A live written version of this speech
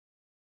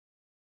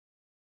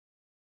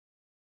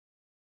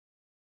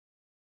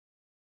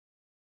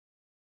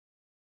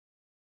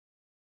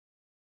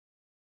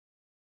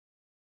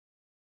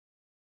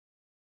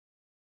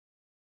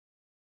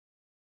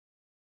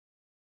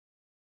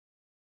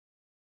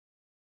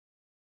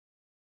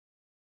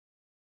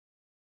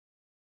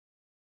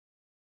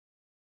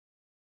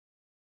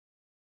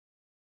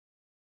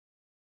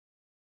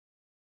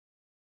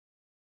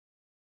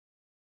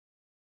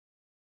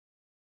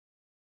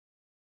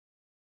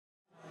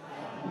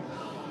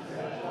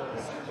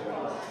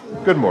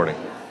Good morning.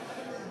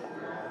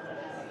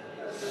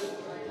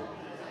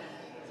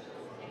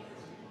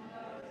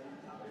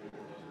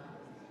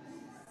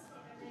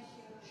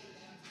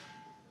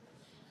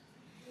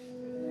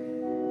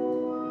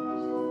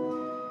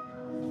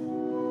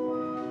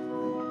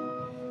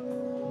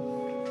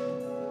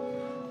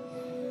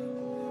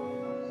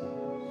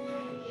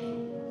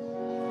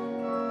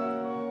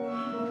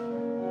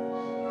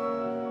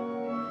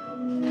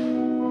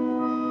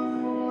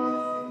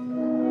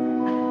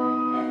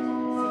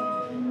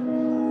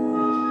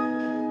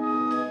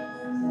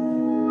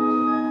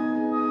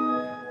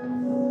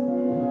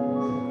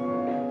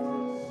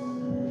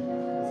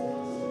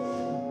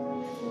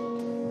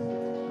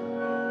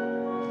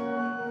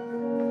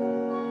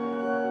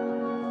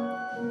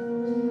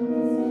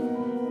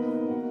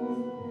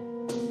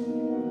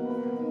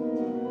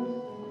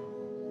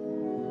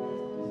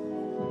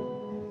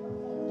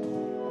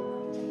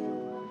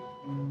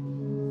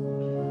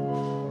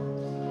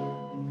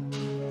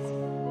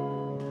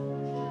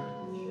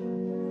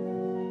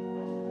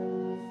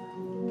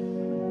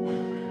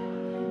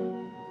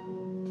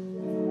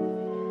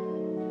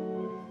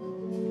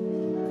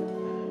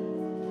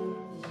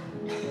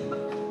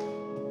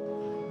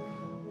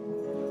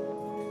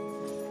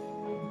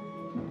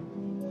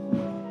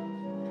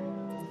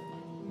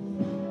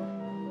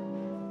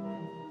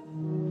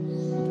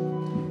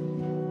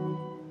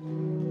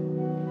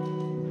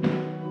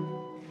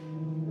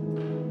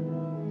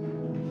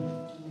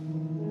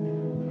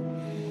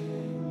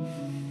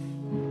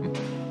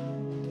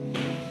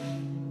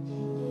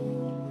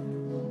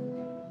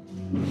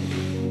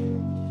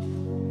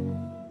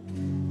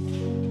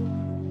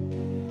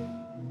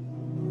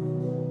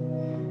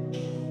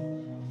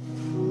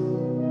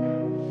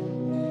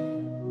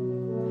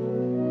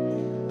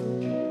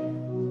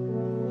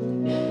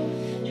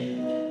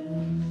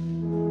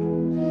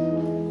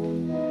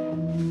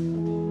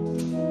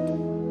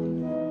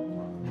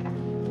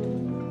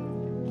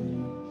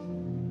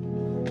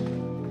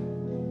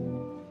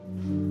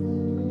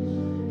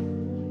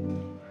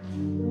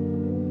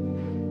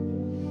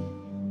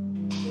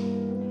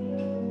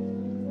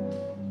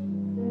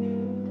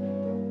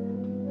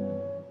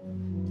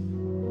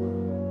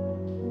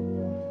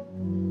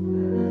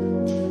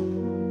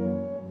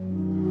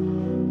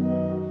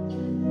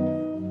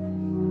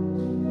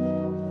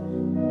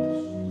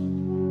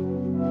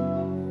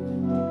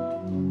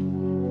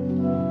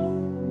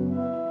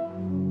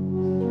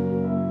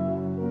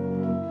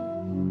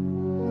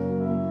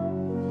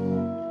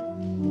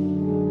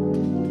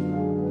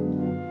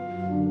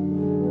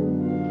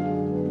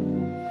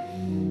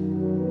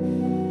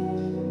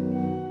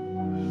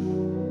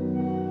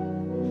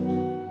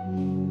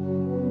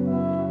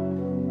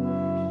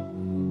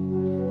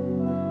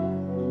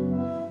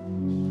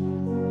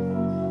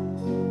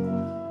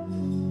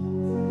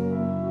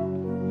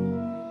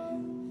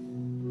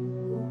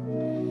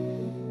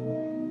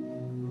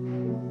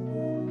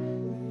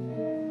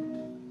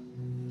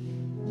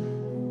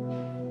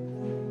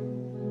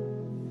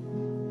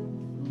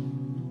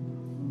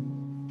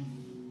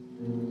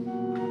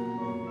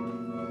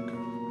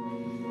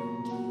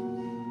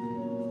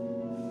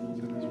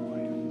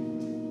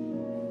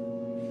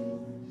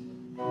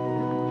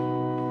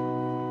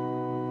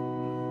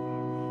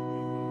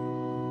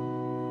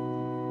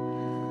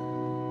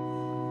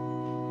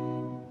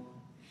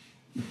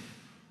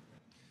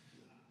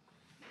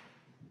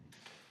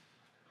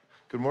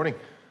 Good morning.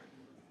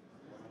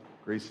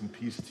 Grace and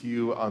peace to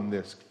you on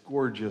this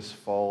gorgeous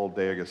fall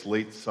day, I guess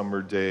late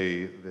summer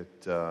day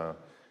that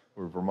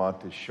where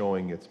Vermont is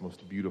showing its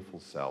most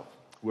beautiful self.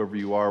 Whoever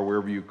you are,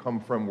 wherever you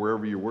come from,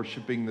 wherever you're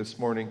worshiping this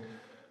morning,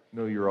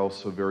 know you're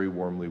also very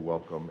warmly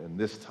welcome in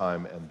this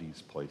time and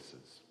these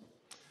places.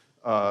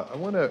 I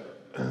want to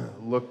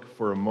look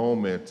for a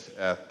moment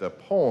at the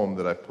poem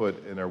that I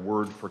put in our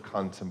Word for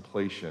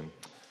Contemplation.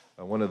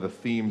 One of the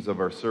themes of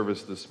our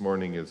service this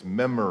morning is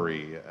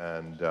memory,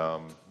 and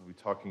we'll be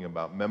talking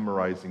about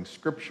memorizing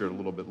Scripture a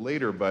little bit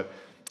later, but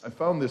I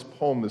found this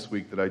poem this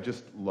week that I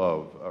just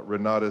love.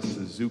 Renata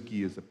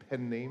Suzuki is a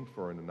pen name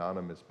for an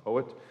anonymous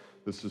poet.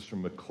 This is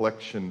from a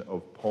collection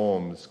of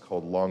poems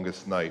called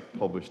Longest Night,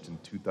 published in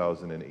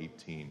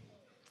 2018.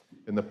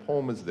 And the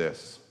poem is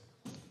this: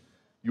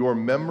 "Your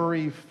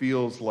memory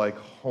feels like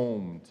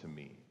home to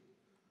me,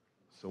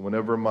 so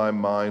whenever my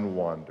mind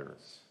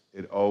wanders,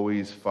 it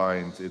always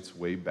finds its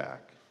way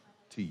back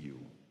to you."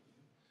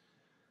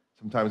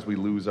 Sometimes we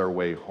lose our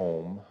way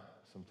home.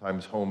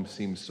 Sometimes home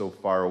seems so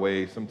far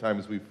away.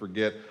 Sometimes we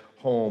forget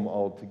home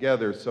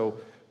altogether. So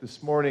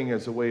this morning,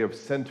 as a way of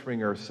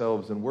centering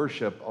ourselves in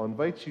worship, I'll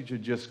invite you to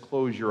just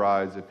close your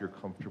eyes if you're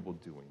comfortable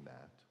doing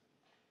that.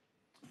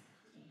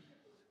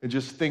 And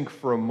just think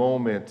for a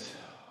moment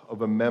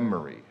of a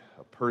memory,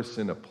 a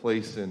person, a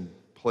place,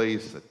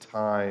 a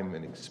time,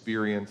 an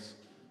experience,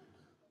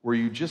 where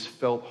you just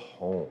felt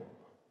home,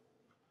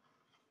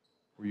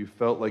 where you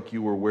felt like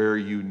you were where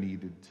you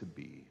needed to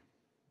be,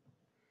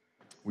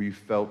 where you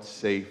felt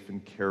safe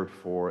and cared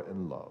for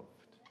and loved.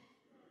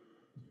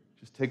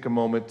 Just take a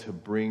moment to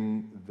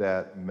bring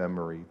that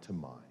memory to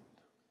mind.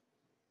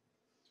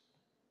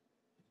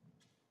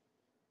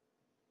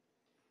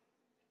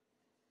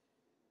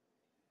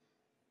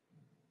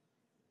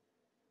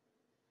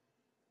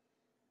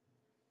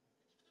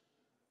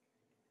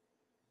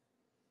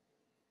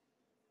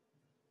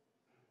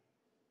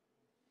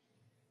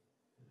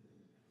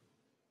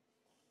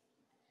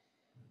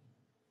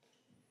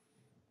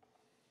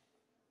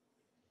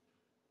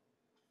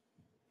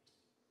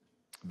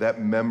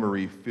 That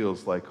memory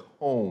feels like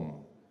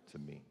home to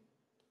me.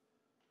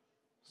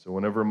 So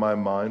whenever my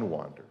mind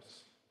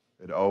wanders,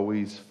 it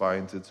always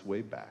finds its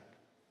way back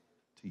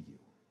to you.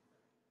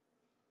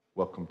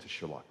 Welcome to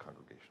Sherlock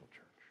Congregational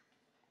Church.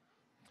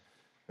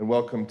 And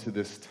welcome to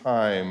this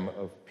time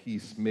of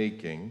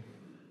peacemaking,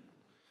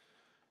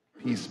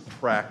 peace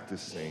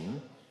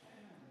practicing,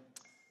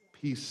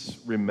 peace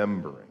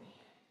remembering.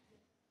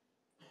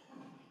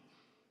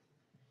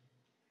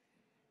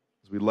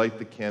 As we light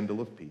the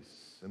candle of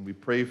peace, and we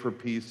pray for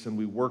peace, and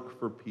we work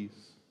for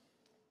peace,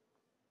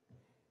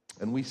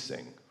 and we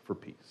sing for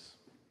peace.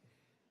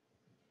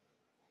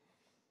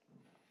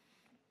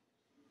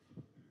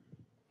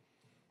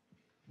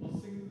 We'll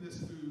sing this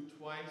through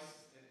twice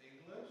in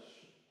English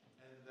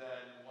and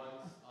then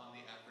once on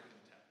the African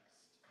text.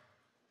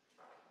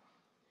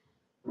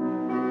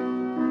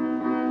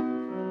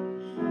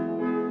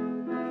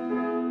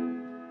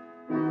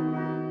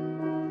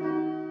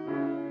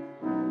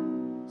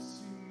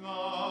 Sing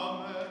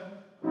Amen.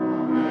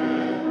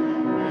 Amen.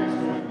 Praise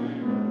your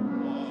name,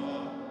 O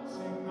God.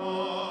 Sing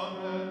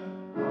Amen.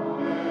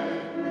 Amen.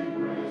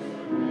 Praise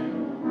your name,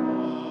 O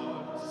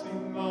God.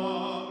 Sing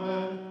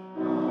Amen.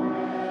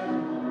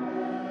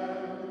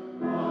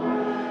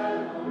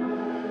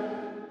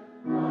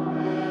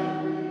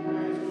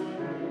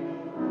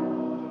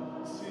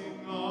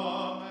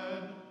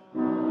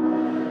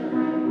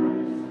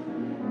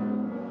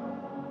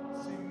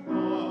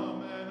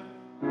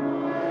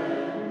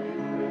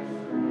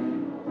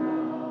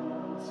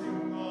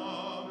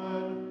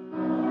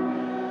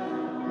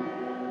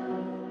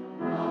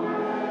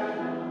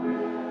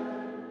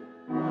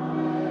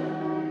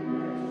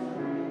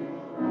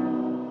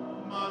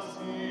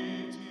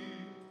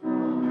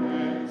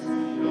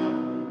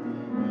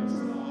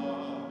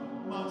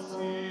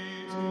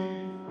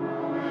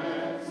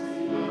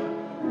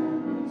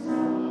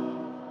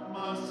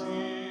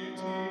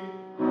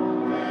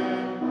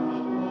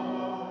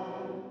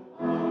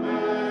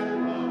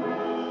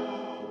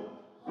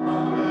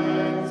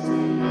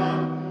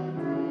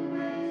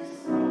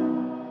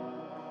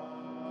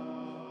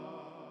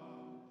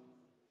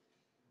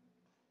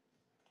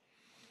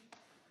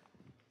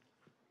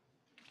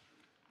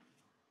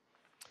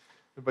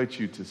 I invite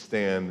you to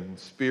stand in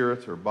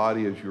spirit or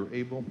body as you're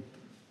able.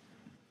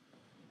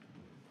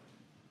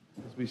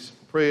 As we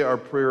pray our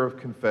prayer of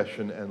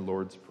confession and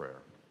Lord's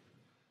Prayer,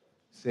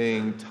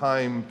 saying,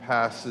 time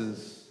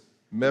passes,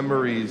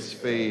 memories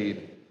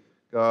fade.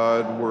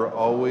 God, we're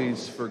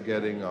always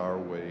forgetting our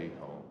way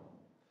home.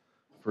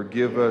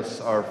 Forgive us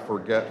our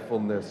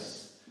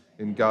forgetfulness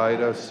and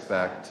guide us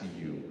back to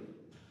you,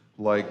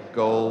 like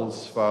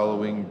gulls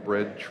following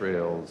bread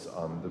trails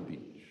on the beach.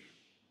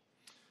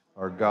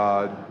 Our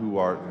God, who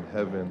art in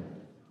heaven,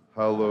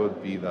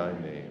 hallowed be thy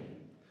name.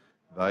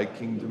 Thy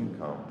kingdom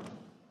come,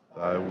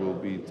 thy will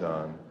be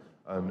done,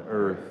 on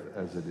earth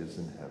as it is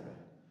in heaven.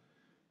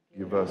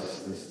 Give us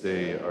this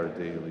day our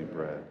daily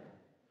bread.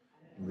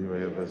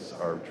 Forgive us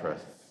our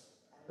trespasses,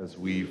 as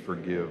we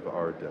forgive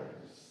our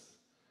debtors.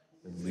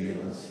 And lead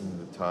us in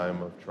the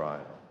time of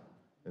trial,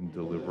 and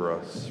deliver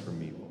us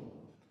from evil.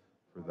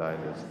 For thine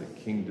is the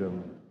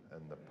kingdom,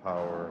 and the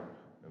power,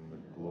 and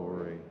the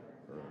glory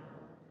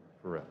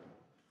forever.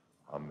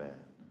 Amen.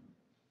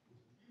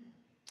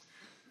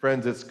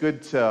 Friends, it's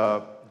good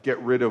to get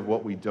rid of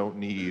what we don't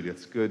need.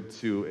 It's good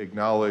to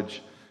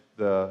acknowledge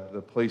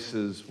the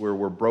places where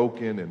we're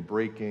broken and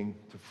breaking,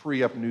 to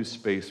free up new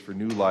space for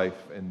new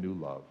life and new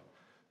love.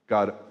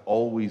 God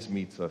always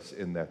meets us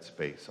in that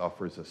space,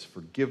 offers us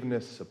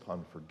forgiveness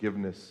upon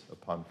forgiveness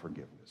upon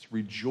forgiveness.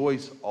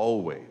 Rejoice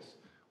always,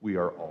 we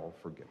are all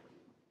forgiven.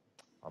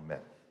 Amen.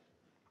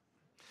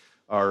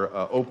 Our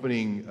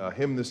opening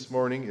hymn this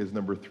morning is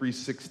number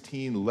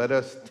 316, Let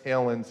Us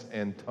Talents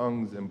and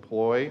Tongues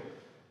Employ.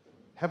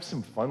 Have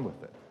some fun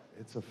with it.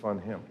 It's a fun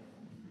hymn.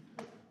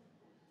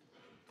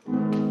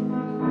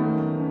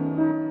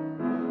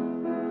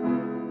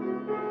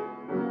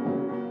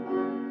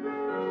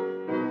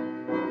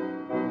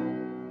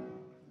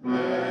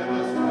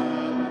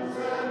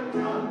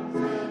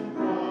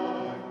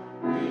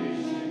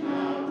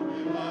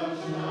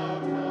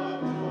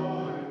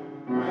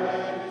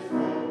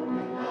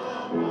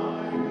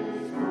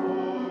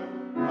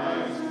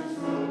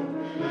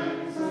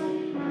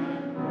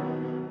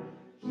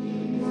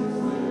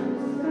 Jesus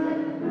lives,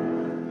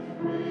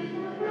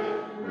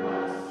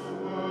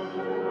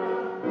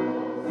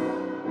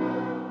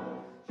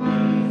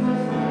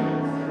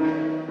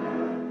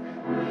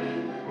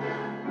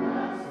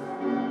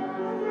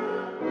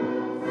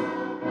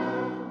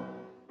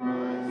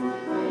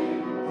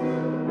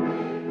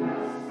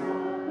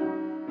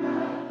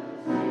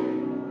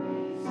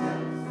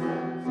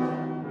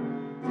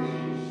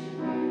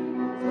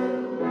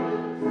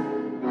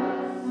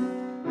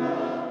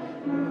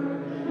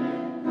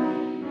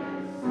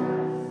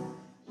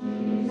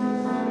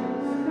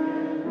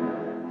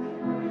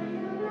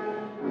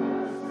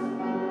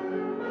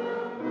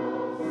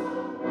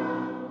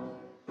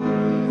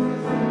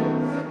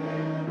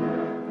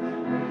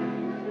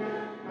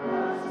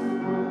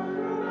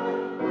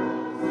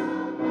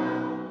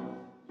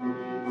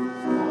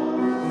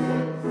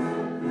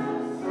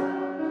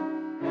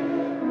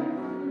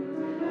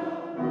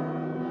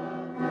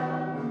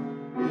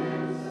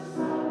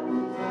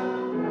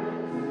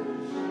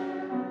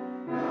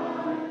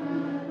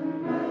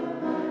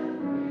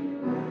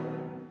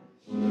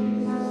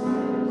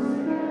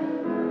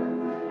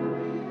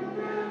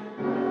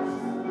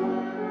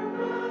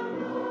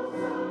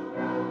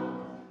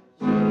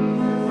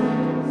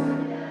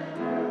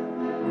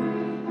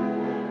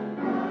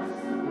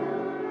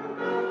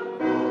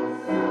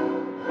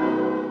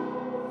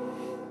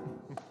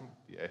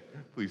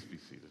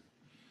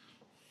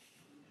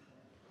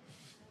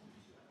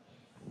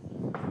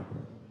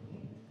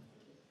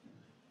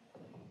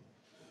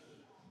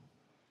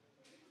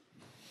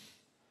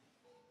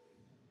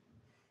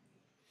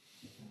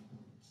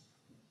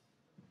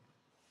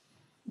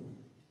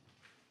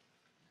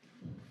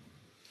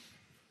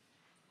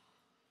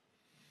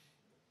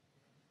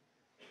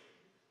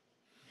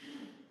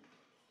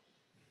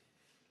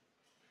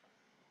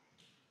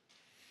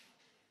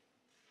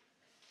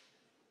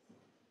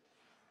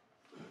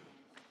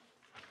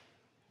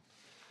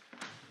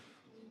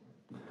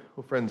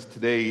 Well, friends,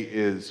 today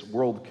is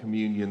World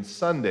Communion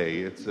Sunday.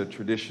 It's a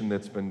tradition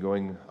that's been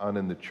going on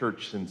in the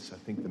church since, I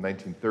think, the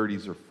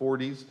 1930s or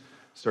 40s.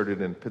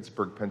 Started in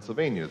Pittsburgh,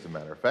 Pennsylvania, as a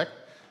matter of fact.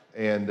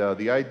 And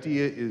the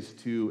idea is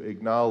to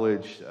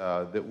acknowledge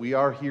that we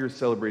are here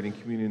celebrating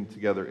communion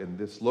together in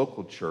this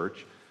local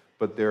church,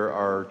 but there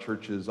are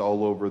churches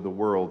all over the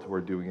world who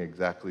are doing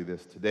exactly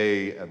this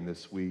today and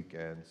this week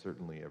and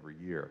certainly every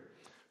year.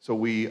 So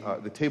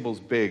the table's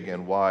big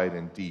and wide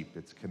and deep.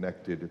 It's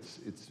connected.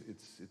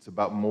 It's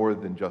about more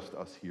than just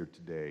us here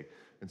today.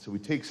 And so we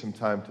take some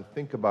time to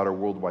think about our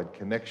worldwide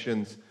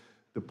connections,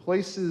 the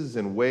places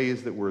and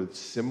ways that we're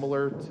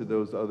similar to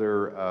those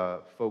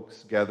other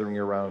folks gathering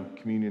around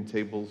communion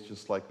tables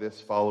just like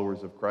this,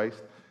 followers of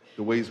Christ,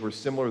 the ways we're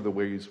similar, the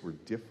ways we're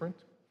different.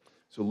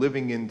 So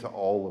living into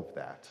all of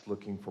that,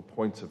 looking for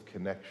points of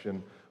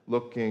connection,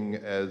 looking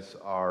as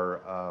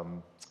our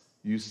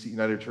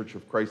United Church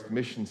of Christ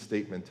mission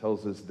statement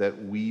tells us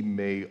that we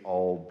may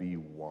all be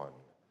one,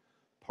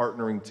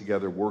 partnering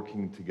together,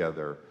 working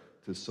together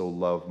to sow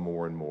love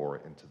more and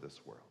more into this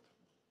world.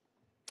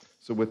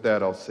 So with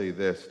that, I'll say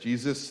this.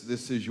 Jesus,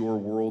 this is your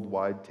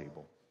worldwide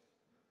table.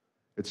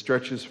 It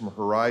stretches from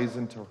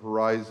horizon to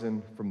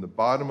horizon, from the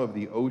bottom of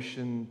the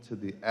ocean to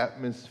the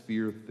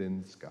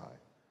atmosphere-thin sky,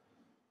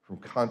 from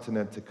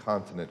continent to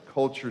continent,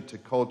 culture to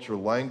culture,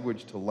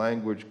 language to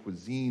language,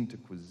 cuisine to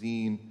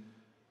cuisine.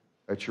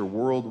 At your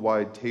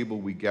worldwide table,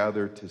 we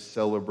gather to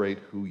celebrate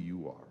who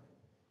you are.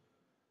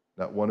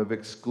 Not one of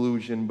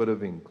exclusion, but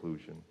of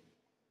inclusion.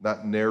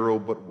 Not narrow,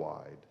 but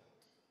wide.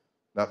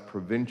 Not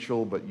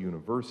provincial, but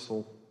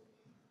universal.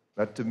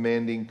 Not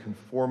demanding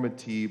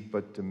conformity,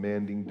 but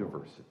demanding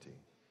diversity.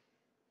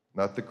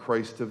 Not the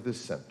Christ of the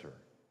center,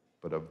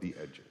 but of the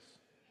edges.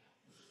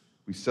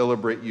 We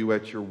celebrate you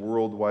at your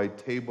worldwide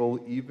table,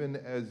 even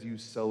as you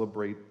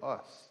celebrate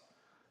us,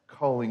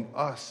 calling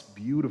us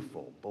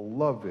beautiful,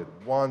 beloved,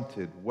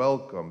 wanted,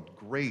 welcomed,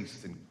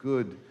 graced, and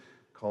good,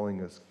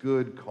 calling us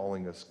good,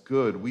 calling us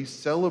good. We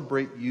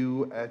celebrate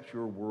you at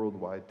your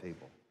worldwide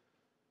table,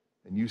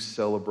 and you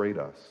celebrate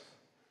us,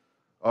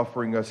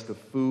 offering us the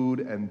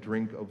food and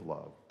drink of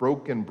love,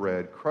 broken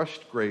bread,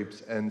 crushed grapes,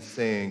 and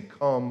saying,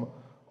 come,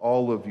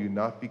 all of you,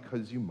 not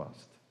because you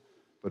must,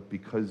 but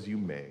because you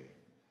may,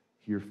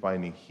 here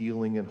finding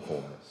healing and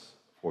wholeness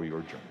for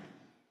your journey.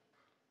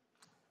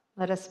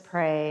 Let us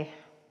pray.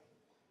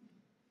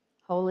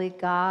 Holy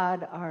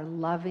God, our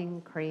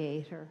loving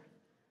Creator,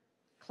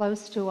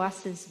 close to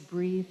us is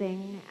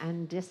breathing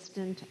and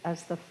distant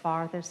as the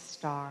farthest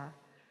star.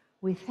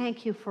 We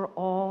thank you for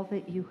all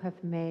that you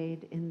have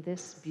made in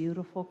this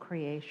beautiful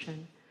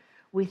creation.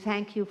 We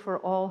thank you for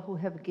all who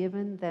have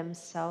given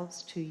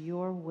themselves to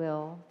your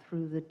will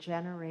through the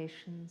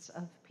generations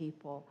of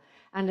people,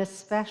 and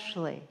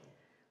especially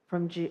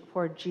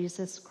for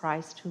Jesus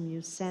Christ, whom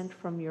you sent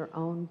from your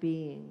own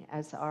being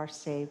as our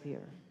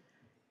Savior.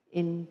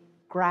 In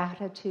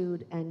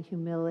gratitude and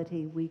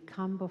humility, we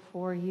come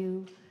before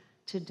you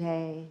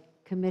today,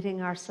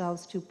 committing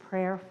ourselves to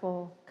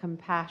prayerful,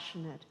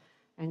 compassionate,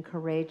 and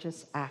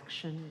courageous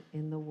action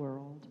in the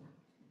world.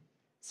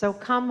 So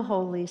come,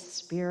 Holy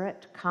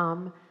Spirit,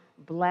 come,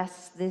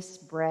 bless this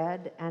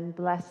bread and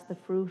bless the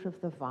fruit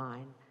of the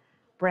vine.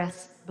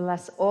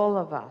 Bless all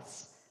of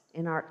us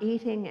in our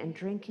eating and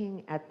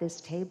drinking at this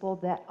table,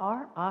 that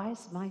our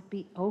eyes might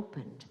be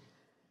opened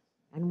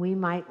and we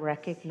might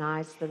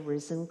recognize the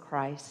risen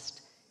Christ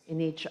in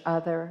each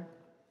other,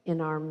 in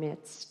our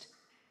midst,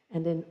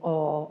 and in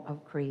all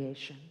of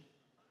creation.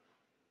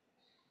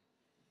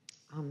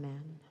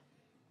 Amen.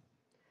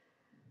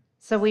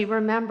 So we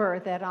remember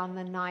that on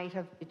the night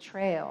of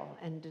betrayal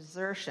and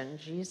desertion,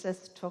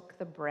 Jesus took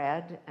the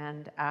bread,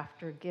 and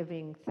after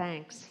giving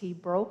thanks, he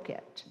broke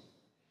it.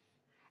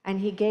 And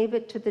he gave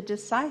it to the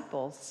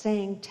disciples,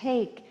 saying,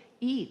 take,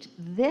 eat,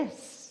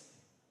 this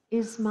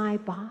is my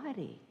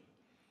body,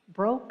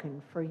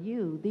 broken for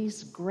you.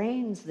 These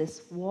grains,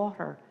 this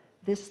water,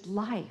 this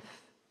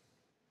life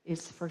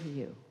is for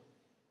you.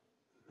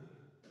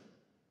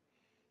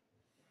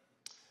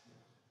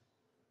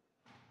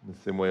 In the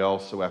same way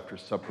also after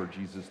supper,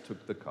 Jesus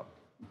took the cup,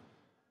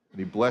 and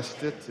he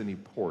blessed it and he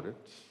poured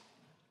it,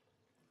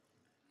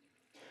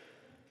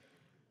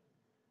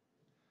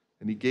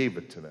 and he gave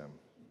it to them,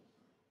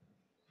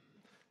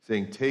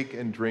 saying, take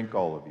and drink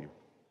all of you.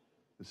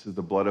 This is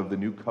the blood of the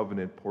new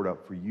covenant poured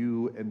out for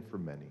you and for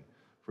many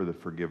for the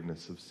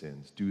forgiveness of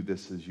sins. Do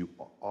this as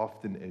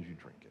often as you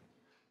drink it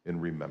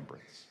in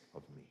remembrance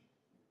of me.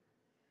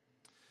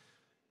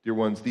 Dear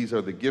ones, these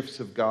are the gifts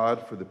of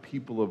God for the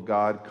people of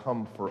God.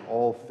 Come, for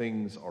all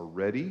things are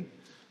ready.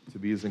 To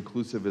be as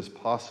inclusive as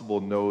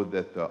possible, know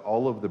that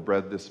all of the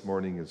bread this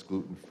morning is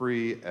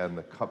gluten-free and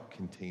the cup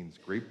contains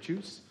grape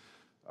juice.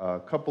 A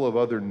couple of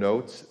other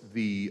notes.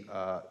 The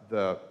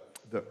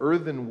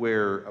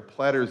earthenware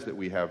platters that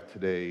we have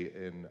today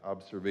in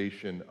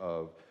observation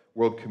of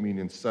World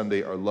Communion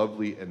Sunday are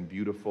lovely and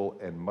beautiful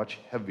and much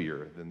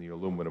heavier than the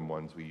aluminum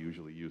ones we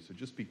usually use. So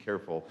just be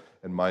careful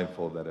and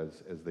mindful of that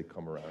as they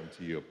come around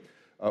to you.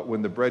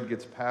 When the bread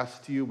gets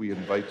passed to you, we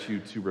invite you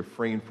to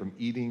refrain from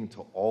eating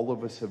until all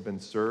of us have been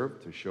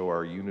served to show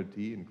our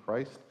unity in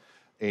Christ.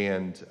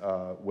 And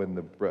when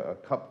the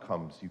cup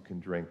comes, you can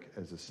drink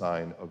as a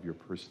sign of your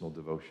personal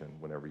devotion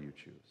whenever you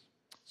choose.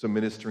 So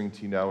ministering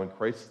to you now in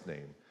Christ's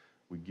name,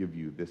 we give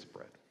you this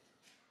bread.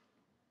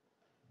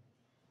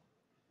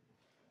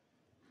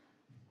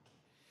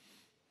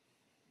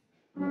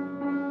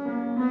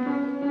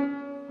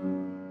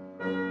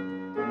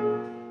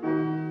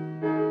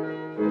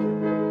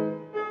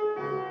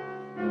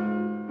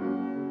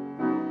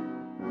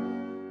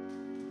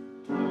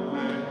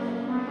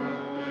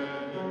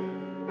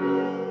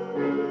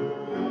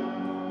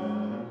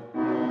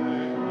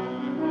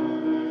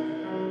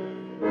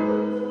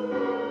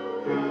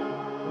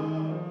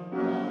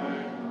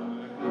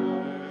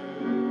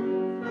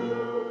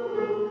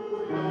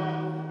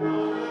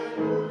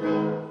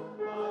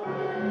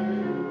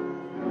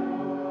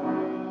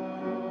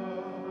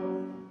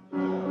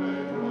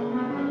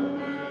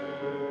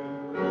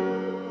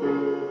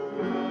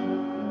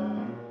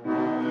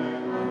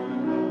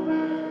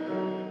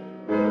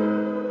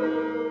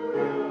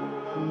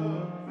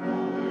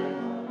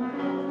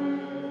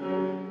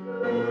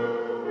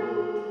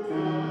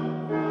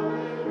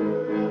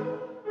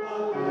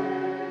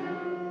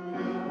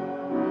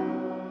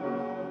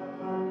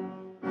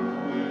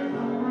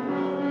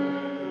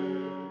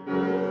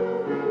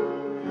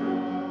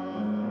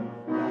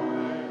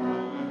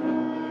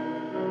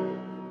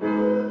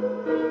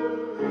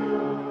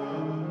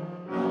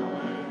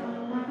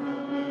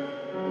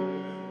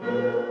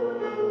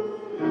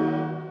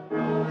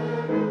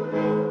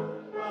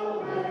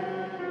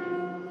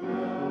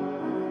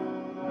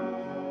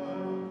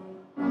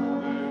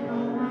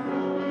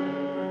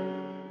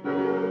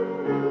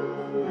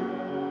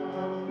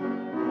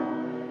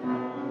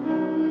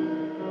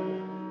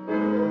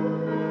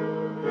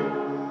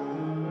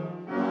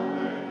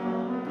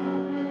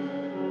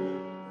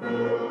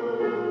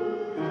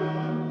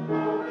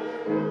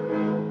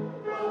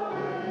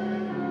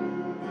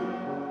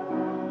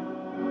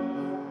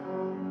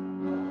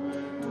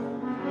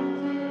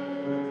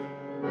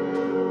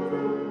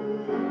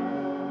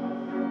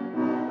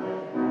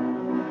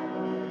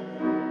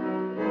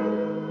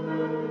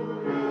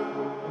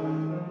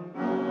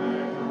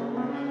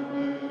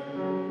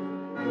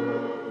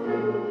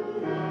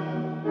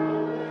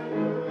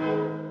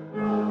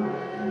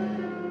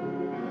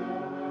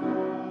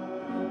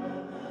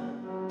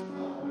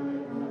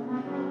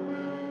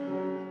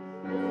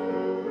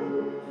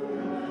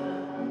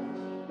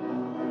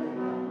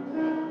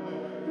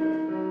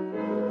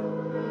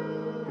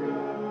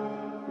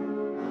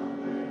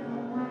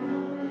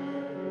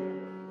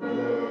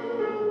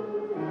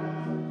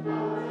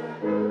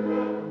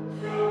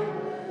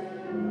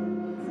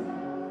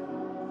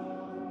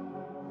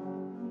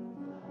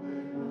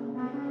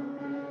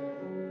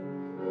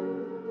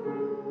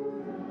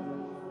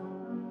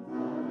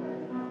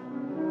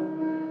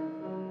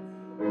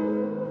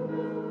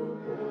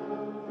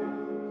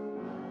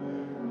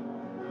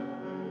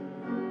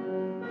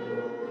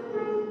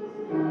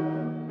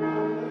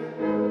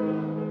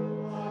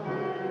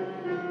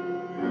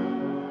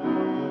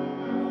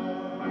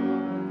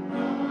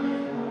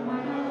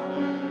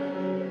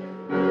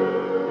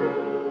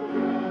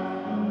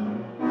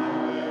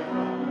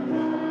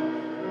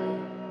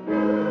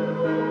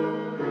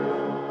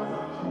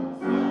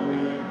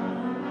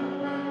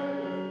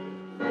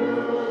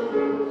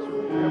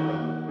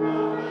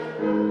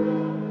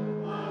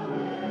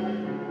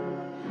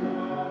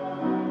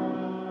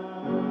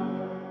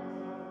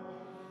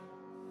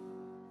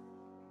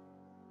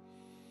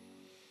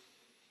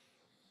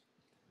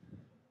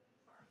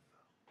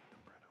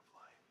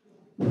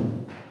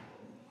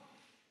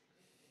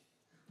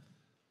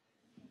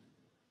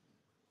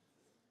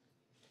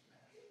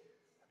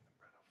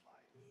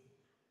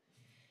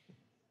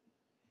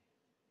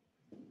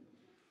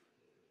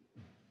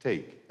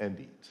 Take and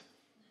eat.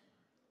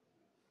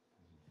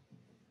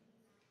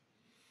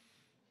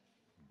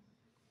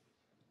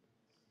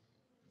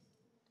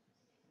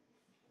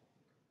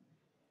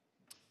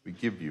 We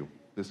give you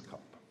this cup.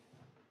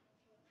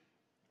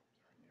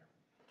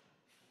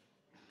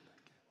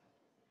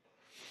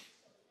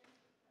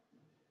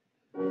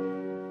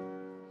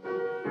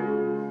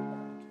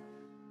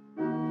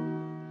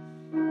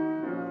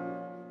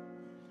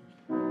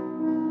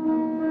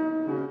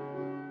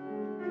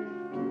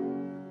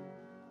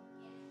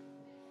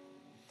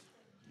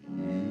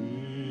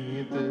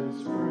 Eat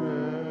this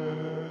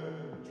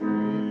bread,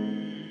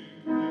 drink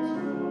this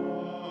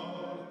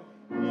wine,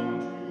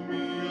 unto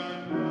me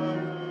I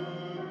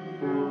never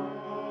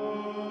be.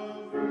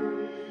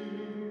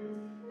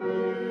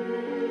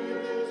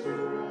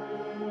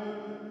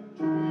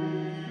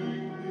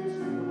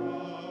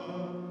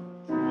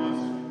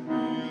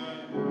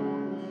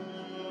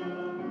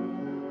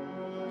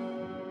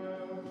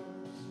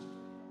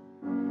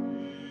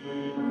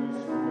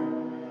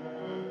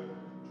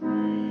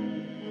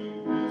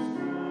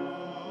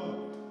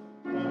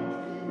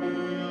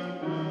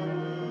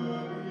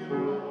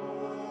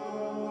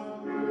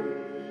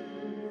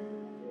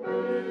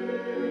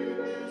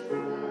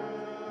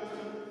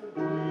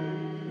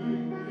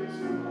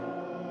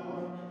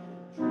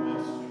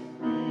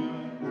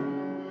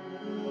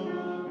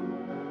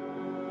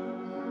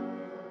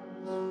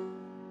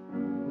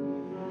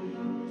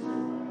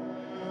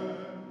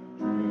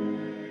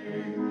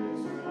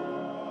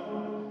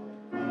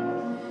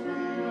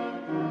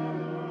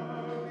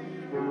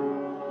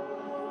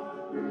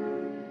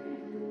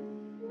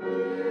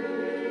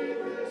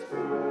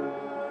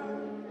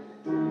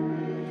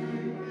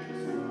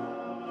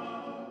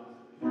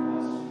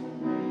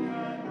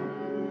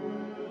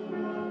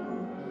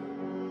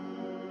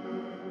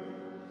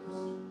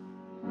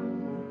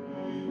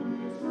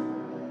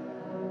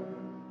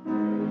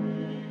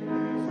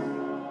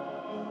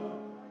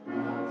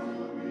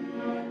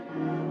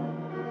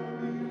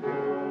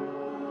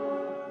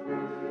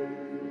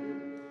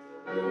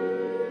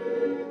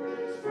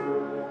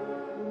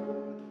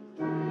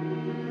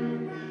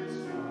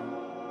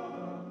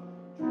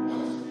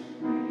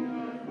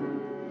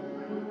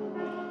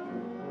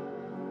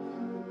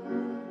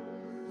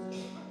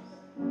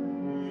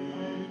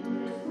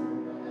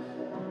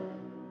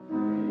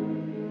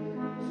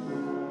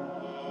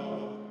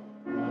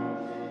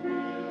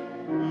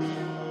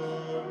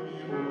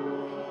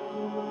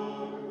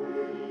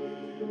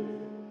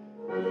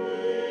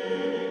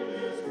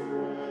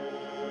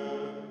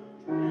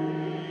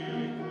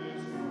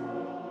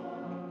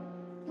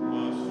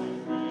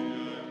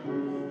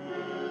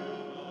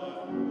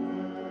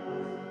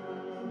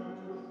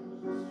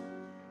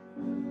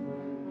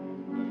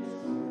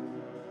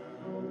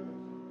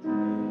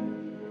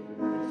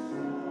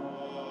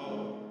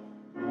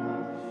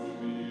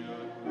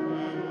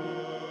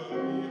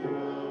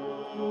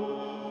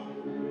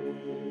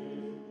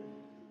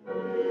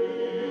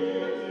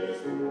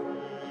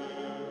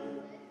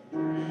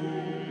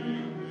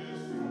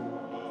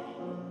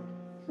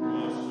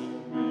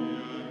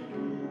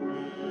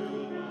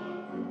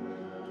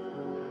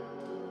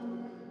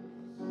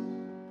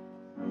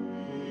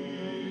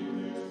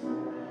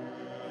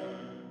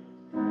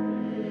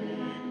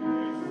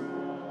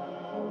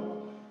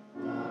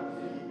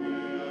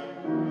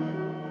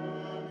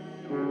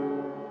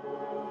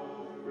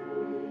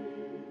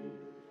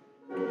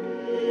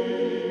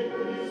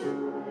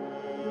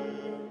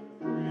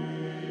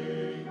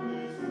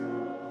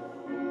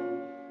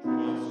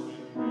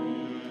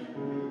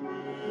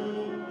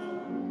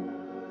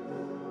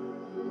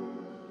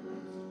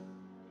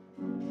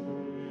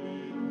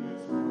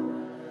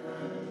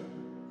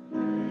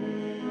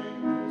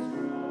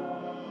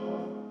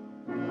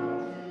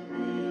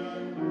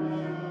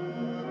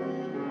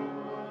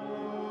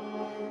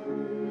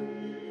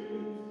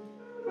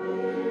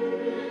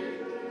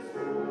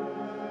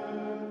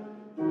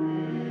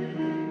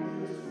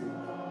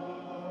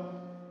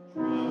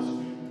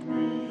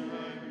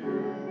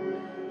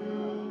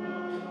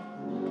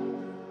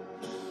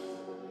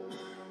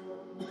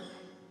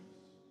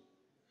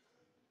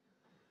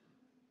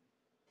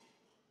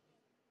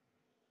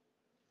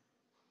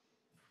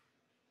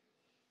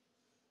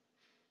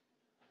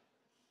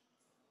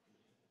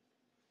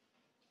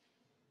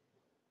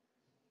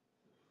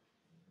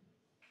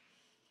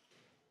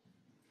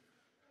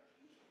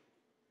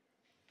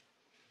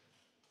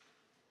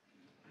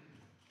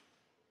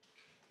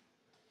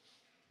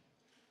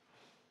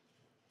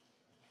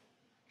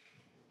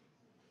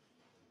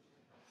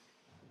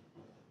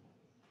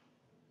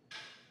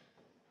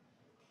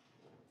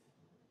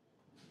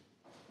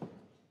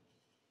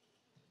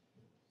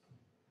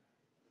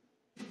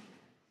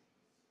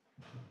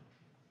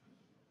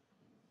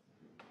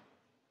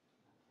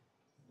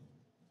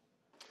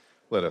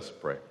 Let us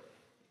pray.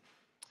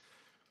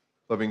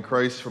 Loving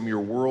Christ, from your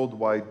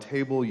worldwide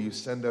table, you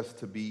send us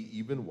to be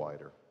even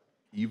wider,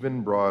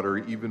 even broader,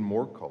 even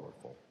more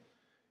colorful,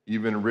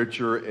 even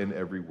richer in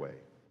every way.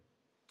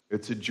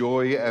 It's a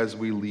joy as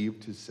we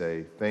leave to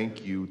say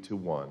thank you to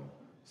one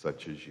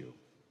such as you.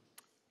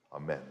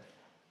 Amen.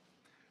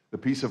 The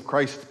peace of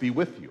Christ be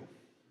with you.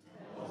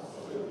 And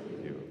also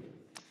with you.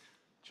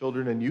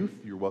 Children and youth,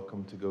 you're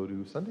welcome to go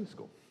to Sunday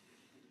school.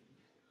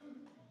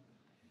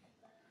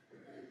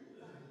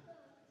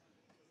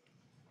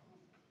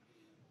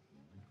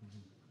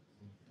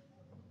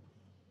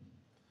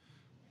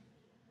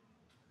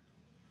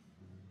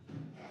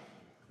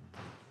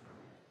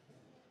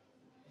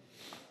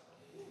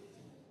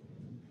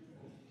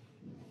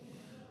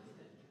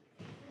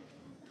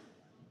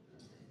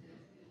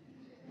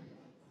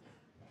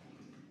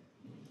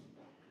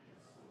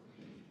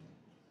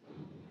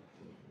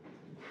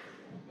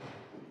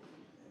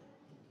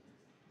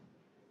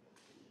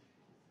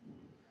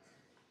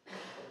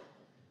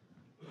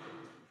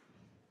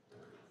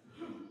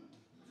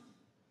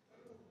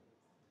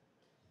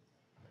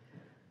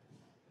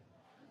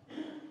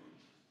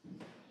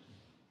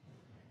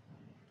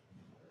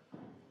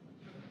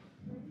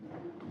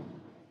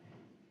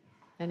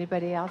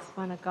 Anybody else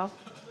want to go?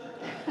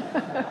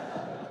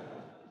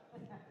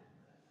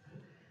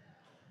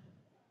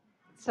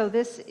 So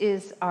this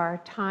is our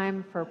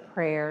time for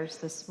prayers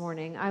this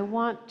morning. I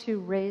want to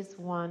raise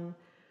one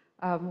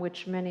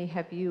which many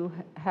of you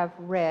have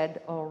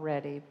read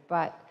already,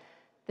 but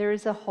there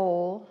is a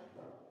hole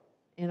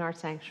in our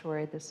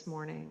sanctuary this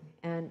morning,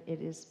 and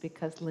it is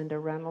because Linda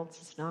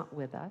Reynolds is not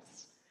with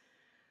us.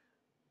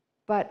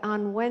 But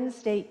on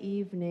Wednesday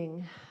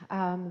evening,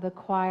 the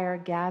choir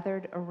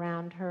gathered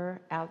around her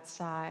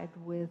outside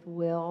with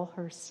Will,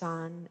 her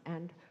son,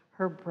 and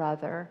her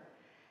brother.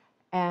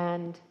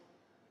 And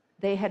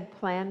they had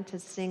planned to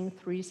sing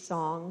 3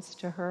 songs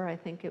to her. I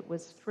think it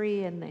was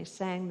 3, and they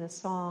sang the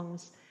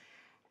songs.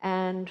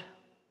 And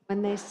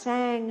when they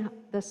sang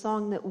the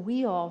song that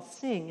we all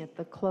sing at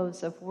the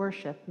close of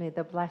worship, "May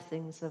the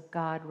blessings of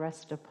God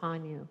rest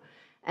upon you,"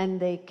 and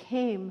they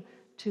came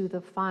to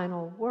the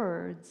final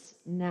words,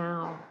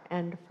 "now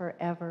and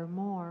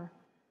forevermore,"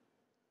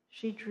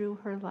 she drew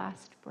her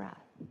last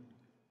breath.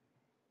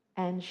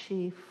 And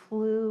she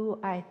flew,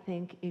 I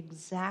think,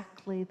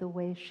 exactly the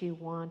way she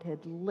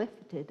wanted,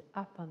 lifted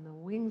up on the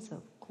wings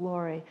of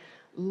glory,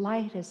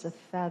 light as a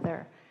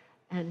feather,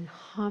 and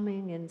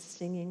humming and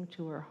singing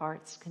to her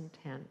heart's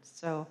content.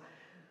 So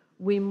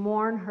we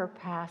mourn her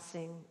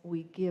passing.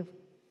 We give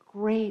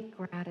great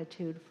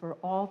gratitude for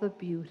all the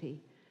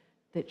beauty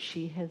that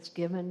she has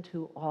given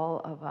to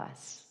all of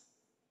us.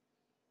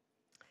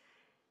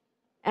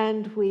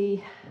 And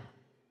we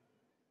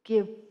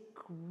give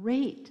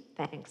great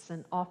thanks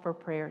and offer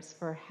prayers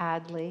for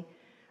Hadley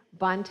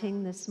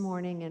Bunting this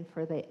morning and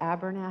for the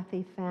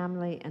Abernathy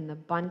family and the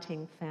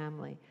Bunting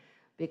family,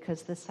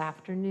 because this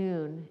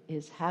afternoon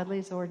is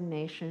Hadley's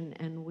ordination,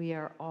 and we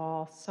are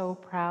all so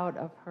proud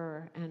of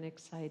her and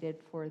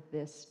excited for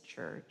this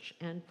church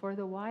and for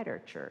the wider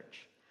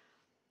church.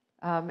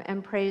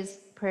 And prayers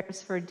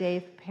for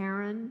Dave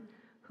Perrin,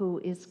 who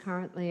is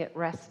currently at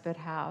Respite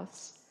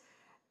House,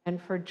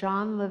 and for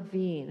John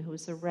Levine,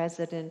 who's a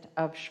resident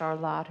of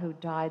Charlotte, who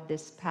died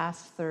this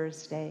past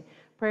Thursday.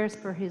 Prayers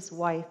for his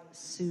wife,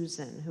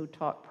 Susan, who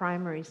taught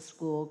primary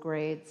school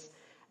grades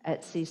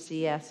at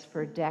CCS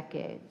for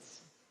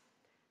decades.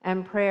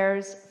 And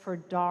prayers for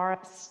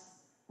Doris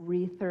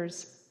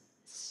Reether's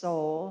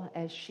soul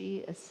as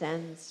she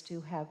ascends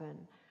to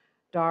heaven.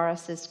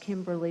 Doris is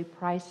Kimberly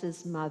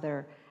Price's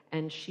mother,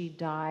 and she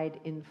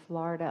died in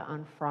Florida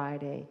on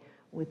Friday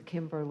with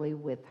Kimberly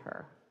with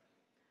her.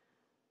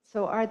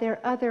 So are there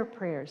other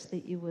prayers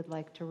that you would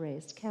like to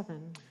raise?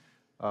 Kevin?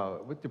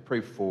 I'd like to pray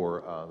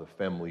for the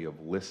family of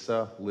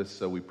Lissa.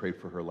 Lissa, we prayed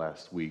for her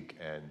last week,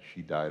 and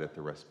she died at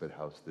the Respite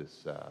House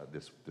this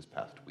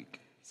past week.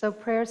 So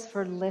prayers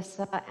for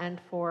Lissa and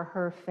for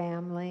her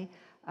family.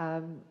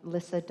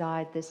 Lissa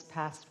died this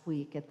past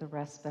week at the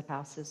Respite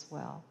House as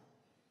well.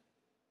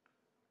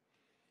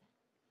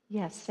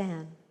 Yes,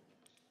 San.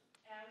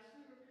 As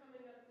we were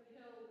coming up the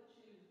hill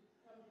to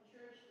come to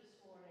church this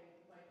morning,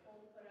 my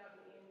phone put out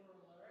an Amber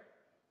Alert,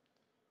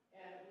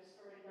 and it was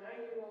for a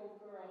 9-year-old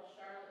girl,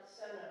 Charlotte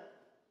Senna,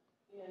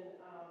 in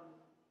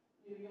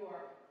New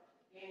York,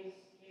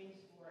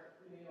 Gainsborough,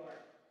 New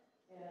York.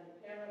 And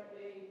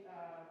apparently,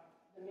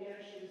 the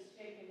manner she was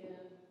taken in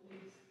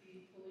leads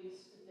the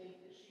police to think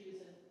that she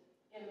is in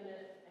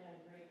imminent and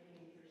great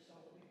danger, so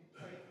we can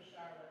pray for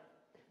Charlotte.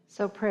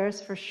 So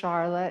prayers for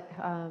Charlotte.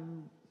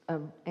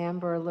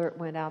 Amber Alert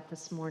went out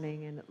this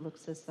morning, and it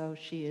looks as though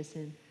she is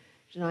a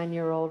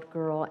 9-year-old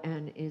girl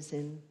and is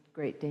in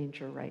great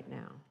danger right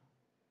now.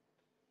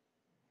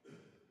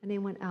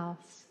 Anyone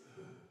else?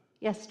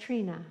 Yes,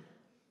 Trina.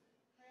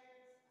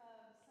 Prayers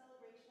of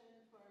celebration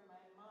for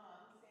my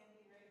mom,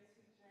 Sandy Riggs,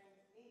 who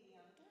turns 80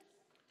 on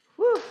Thursday.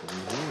 Woo!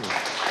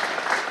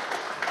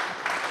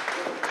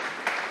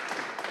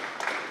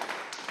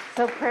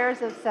 So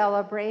prayers of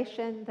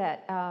celebration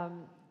that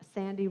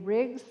Sandy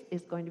Riggs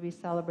is going to be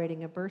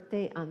celebrating a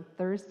birthday on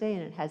Thursday,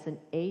 and it has an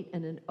 8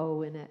 and an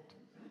O in it.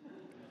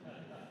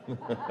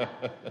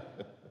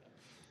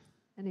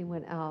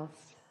 Anyone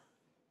else?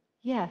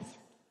 Yes.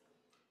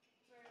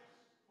 First,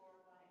 for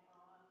my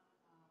aunt,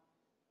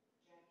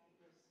 Jackie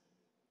Brisson,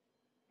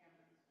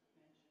 Cameron's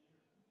mentioned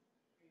her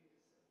previously.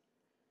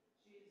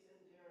 She's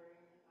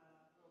enduring a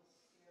real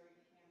scary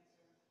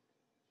cancer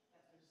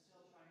that they're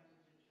still trying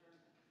to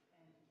determine,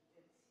 and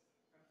it's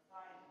her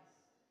thymus,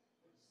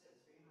 which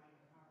sits behind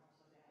her heart,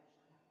 so they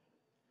actually have to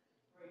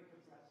break her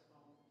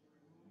breastbone to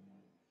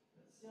remove it.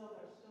 But still,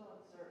 they're still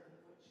uncertain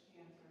which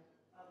cancer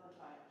of the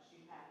type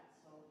she has,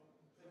 so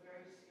it's a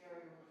very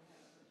scary road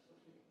ahead of her, so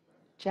we can pray.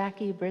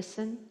 Jackie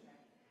Brisson.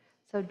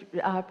 So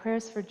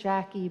prayers for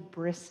Jackie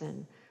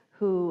Brisson,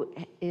 who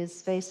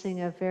is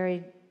facing a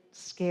very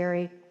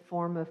scary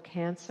form of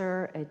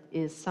cancer. It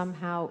is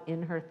somehow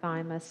in her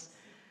thymus,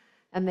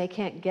 and they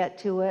can't get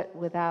to it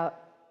without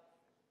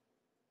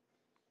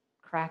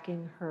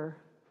cracking her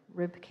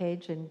rib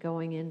cage and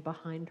going in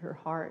behind her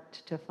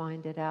heart to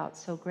find it out.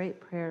 So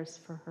great prayers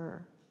for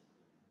her.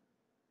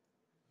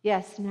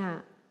 Yes,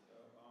 Nat.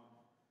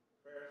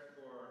 Prayers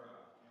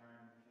for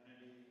Karen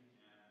Kennedy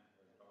and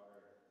her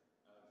daughter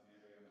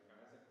Alexandria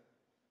McIsaac.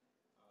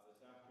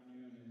 This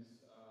afternoon is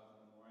the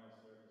memorial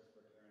service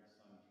for Karen's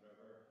son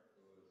Trevor,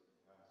 who was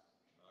passed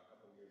a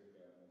couple years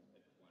ago in his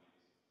mid-20s.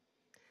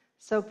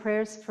 So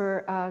prayers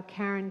for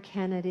Karen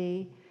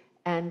Kennedy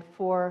and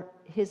for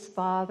his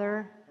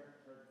father.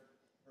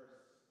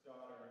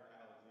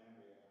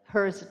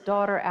 Her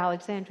daughter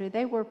Alexandria.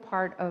 They were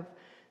part of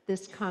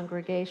this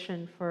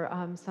congregation for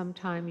some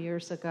time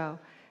years ago,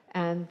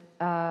 and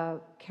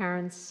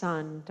Karen's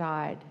son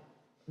died,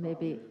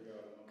 maybe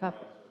a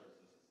couple.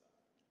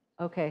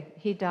 Okay,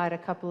 he died a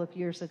couple of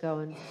years ago,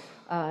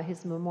 and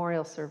his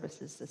memorial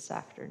service is this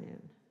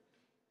afternoon.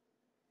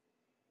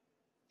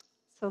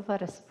 So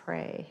let us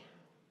pray.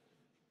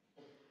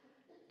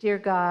 Dear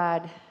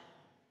God,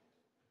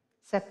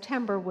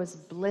 September was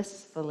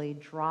blissfully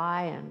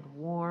dry and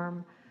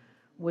warm,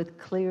 with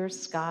clear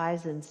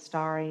skies and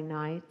starry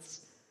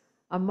nights,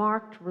 a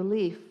marked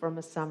relief from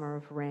a summer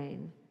of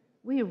rain.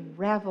 We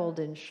reveled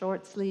in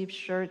short-sleeved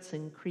shirts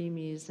and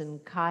creamies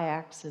and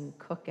kayaks and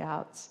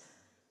cookouts.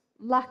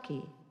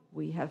 Lucky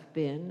we have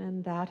been,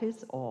 and that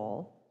is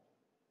all.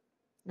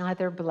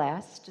 Neither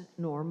blessed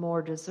nor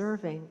more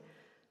deserving,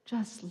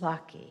 just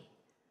lucky.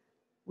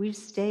 We've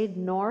stayed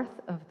north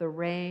of the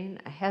rain,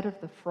 ahead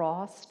of the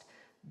frost,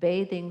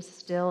 bathing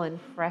still in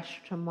fresh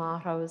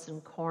tomatoes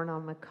and corn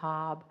on the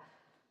cob,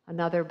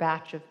 another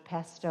batch of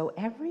pesto,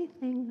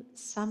 everything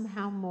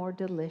somehow more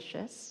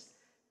delicious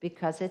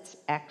because it's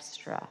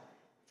extra,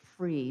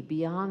 free,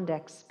 beyond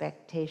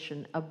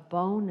expectation, a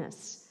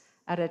bonus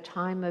at a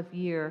time of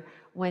year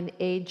when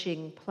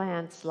aging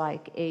plants,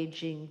 like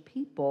aging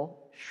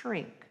people,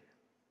 shrink.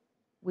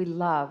 We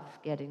love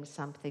getting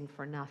something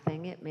for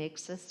nothing. It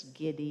makes us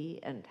giddy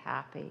and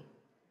happy.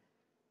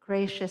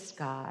 Gracious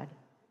God,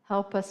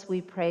 help us,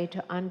 we pray,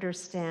 to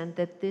understand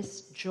that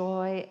this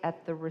joy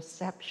at the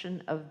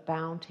reception of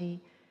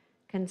bounty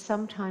can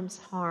sometimes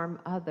harm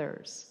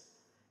others.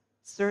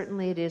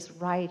 Certainly it is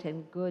right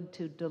and good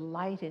to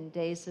delight in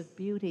days of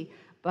beauty,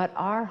 but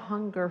our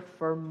hunger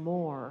for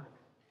more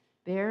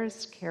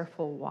bears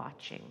careful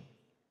watching.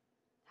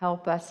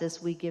 Help us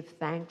as we give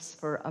thanks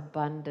for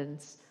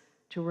abundance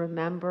to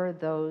remember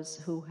those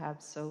who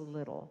have so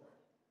little,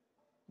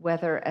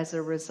 whether as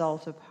a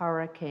result of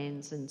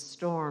hurricanes and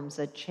storms,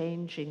 a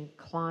changing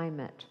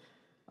climate,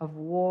 of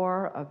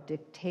war, of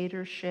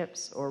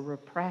dictatorships or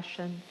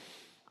repression,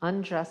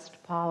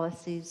 unjust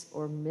policies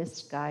or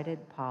misguided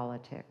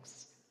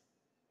politics.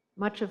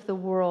 Much of the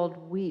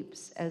world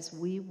weeps as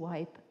we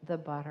wipe the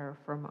butter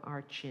from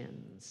our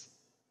chins.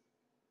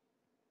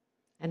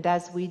 And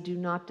as we do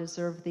not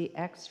deserve the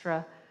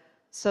extra,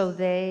 so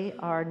they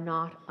are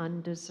not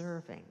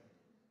undeserving.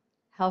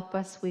 Help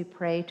us, we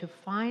pray, to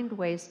find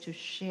ways to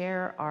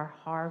share our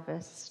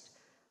harvest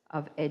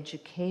of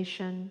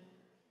education,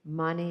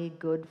 money,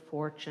 good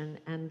fortune,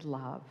 and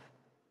love.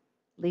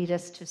 Lead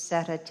us to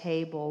set a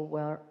table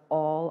where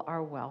all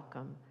are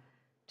welcome,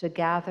 to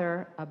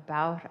gather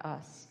about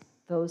us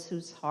those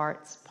whose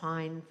hearts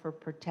pine for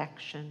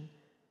protection,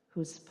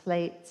 whose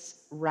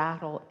plates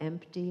rattle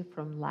empty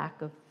from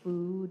lack of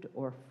food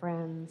or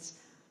friends,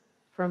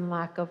 from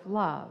lack of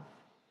love,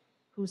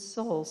 whose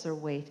souls are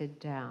weighted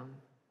down.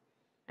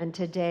 And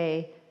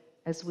today,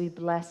 as we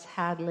bless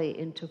Hadley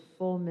into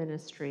full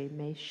ministry,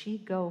 may she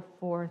go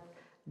forth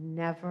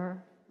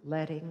never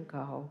letting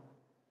go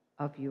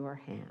of your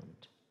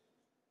hand.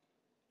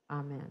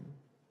 Amen.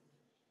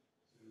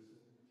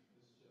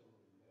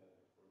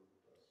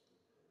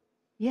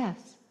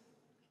 Yes.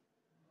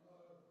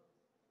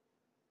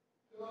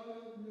 Donna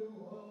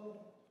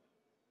Newhall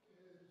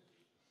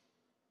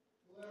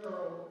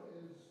Laro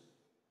is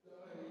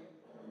dying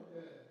or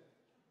dead.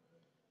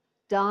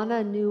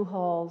 Donna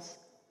Newhall's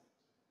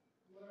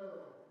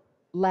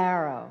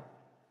Laro.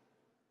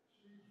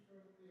 She's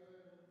from the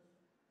islands,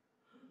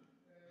 and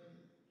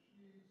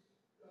she's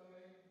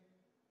dying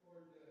or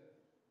dead.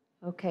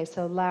 Okay,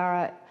 so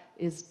Lara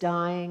is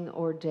dying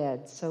or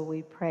dead, so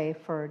we pray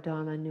for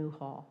Donna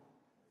Newhall.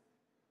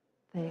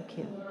 Thank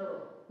you.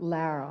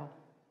 Laro.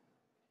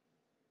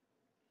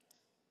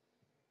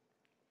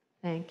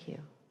 Thank you.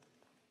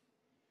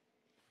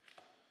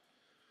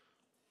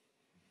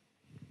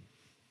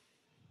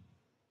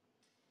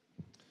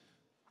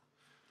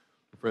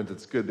 Friends,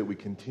 it's good that we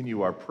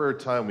continue our prayer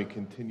time, we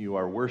continue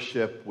our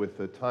worship with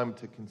a time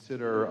to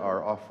consider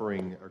our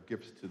offering our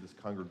gifts to this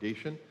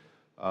congregation.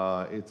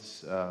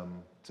 It's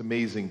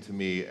amazing to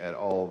me at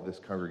all this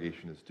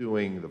congregation is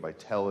doing, the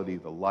vitality,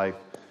 the life,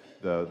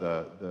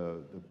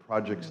 the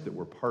projects that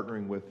we're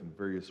partnering with in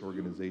various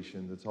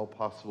organizations. It's all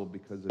possible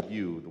because of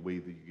you, the way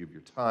that you give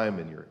your time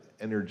and your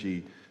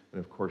energy, and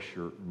of course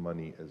your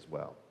money as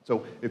well.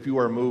 So if you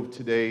are moved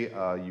today,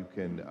 you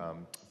can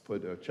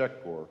put a check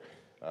or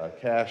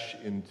cash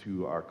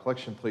into our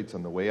collection plates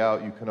on the way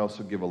out. You can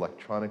also give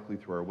electronically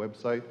through our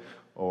website,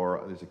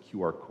 or there's a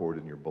QR code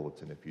in your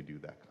bulletin if you do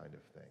that kind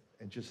of thing.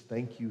 And just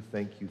thank you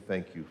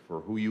for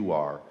who you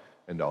are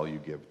and all you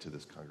give to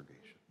this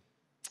congregation.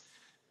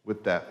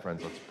 With that,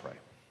 friends, let's pray.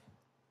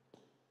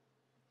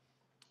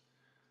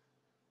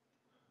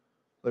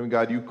 Living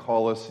God, you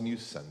call us and you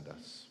send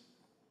us.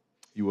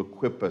 You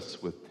equip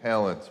us with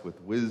talents,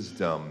 with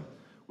wisdom,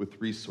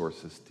 with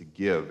resources to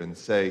give and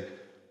say,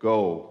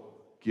 go,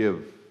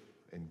 give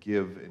and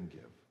give and give.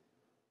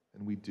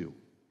 And we do.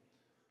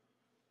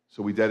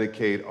 So we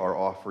dedicate our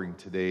offering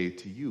today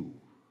to you.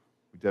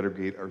 We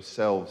dedicate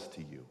ourselves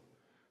to you,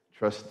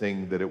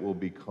 trusting that it will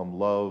become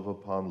love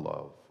upon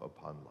love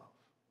upon love.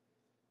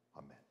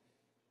 Amen.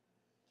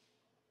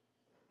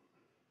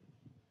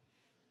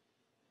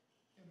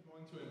 I'm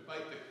going to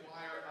invite the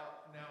choir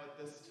up now at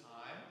this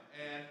time.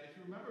 And if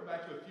you remember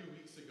back to a few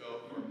weeks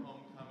ago for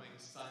Homecoming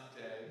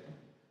Sunday,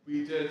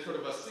 we did sort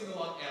of a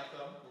sing-along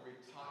anthem where we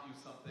taught you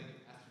something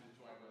and asked you to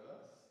join with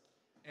us.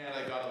 And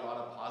I got a lot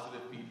of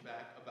positive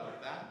feedback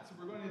about that. So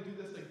we're going to do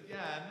this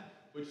again,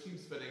 which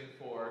seems fitting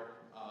for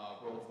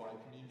Worldwide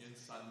Communion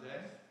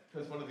Sunday,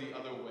 because one of the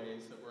other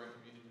ways that we're in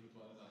communion with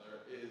one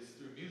another is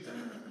through music.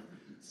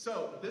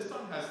 So this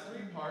song has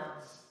 3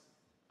 parts.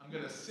 I'm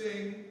going to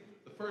sing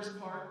the first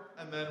part,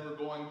 and then we're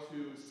going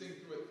to sing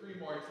through it 3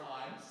 more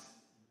times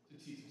to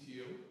teach it to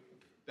you.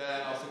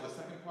 Then I'll sing the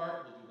second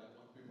part. We'll do that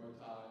one 3 more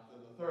times. Then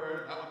the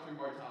third, that one 3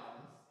 more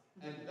times.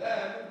 And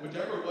then,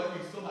 whichever one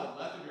you still have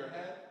left in your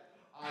head,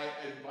 I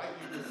invite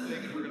you to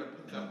sing, and we're going to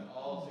put them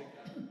all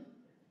together.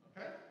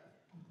 Okay?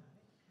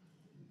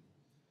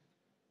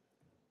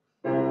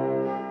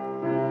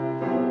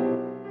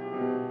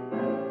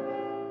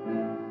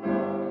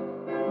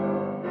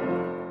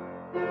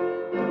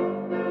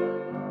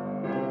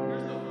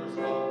 Here's the first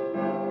one.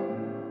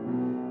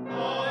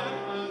 God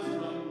has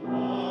done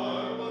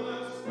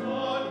marvelous,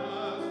 God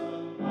has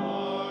done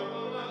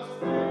marvelous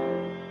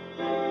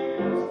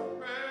things.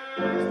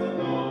 Praise the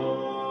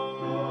Lord.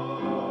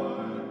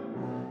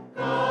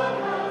 God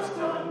has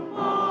done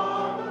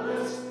marvelous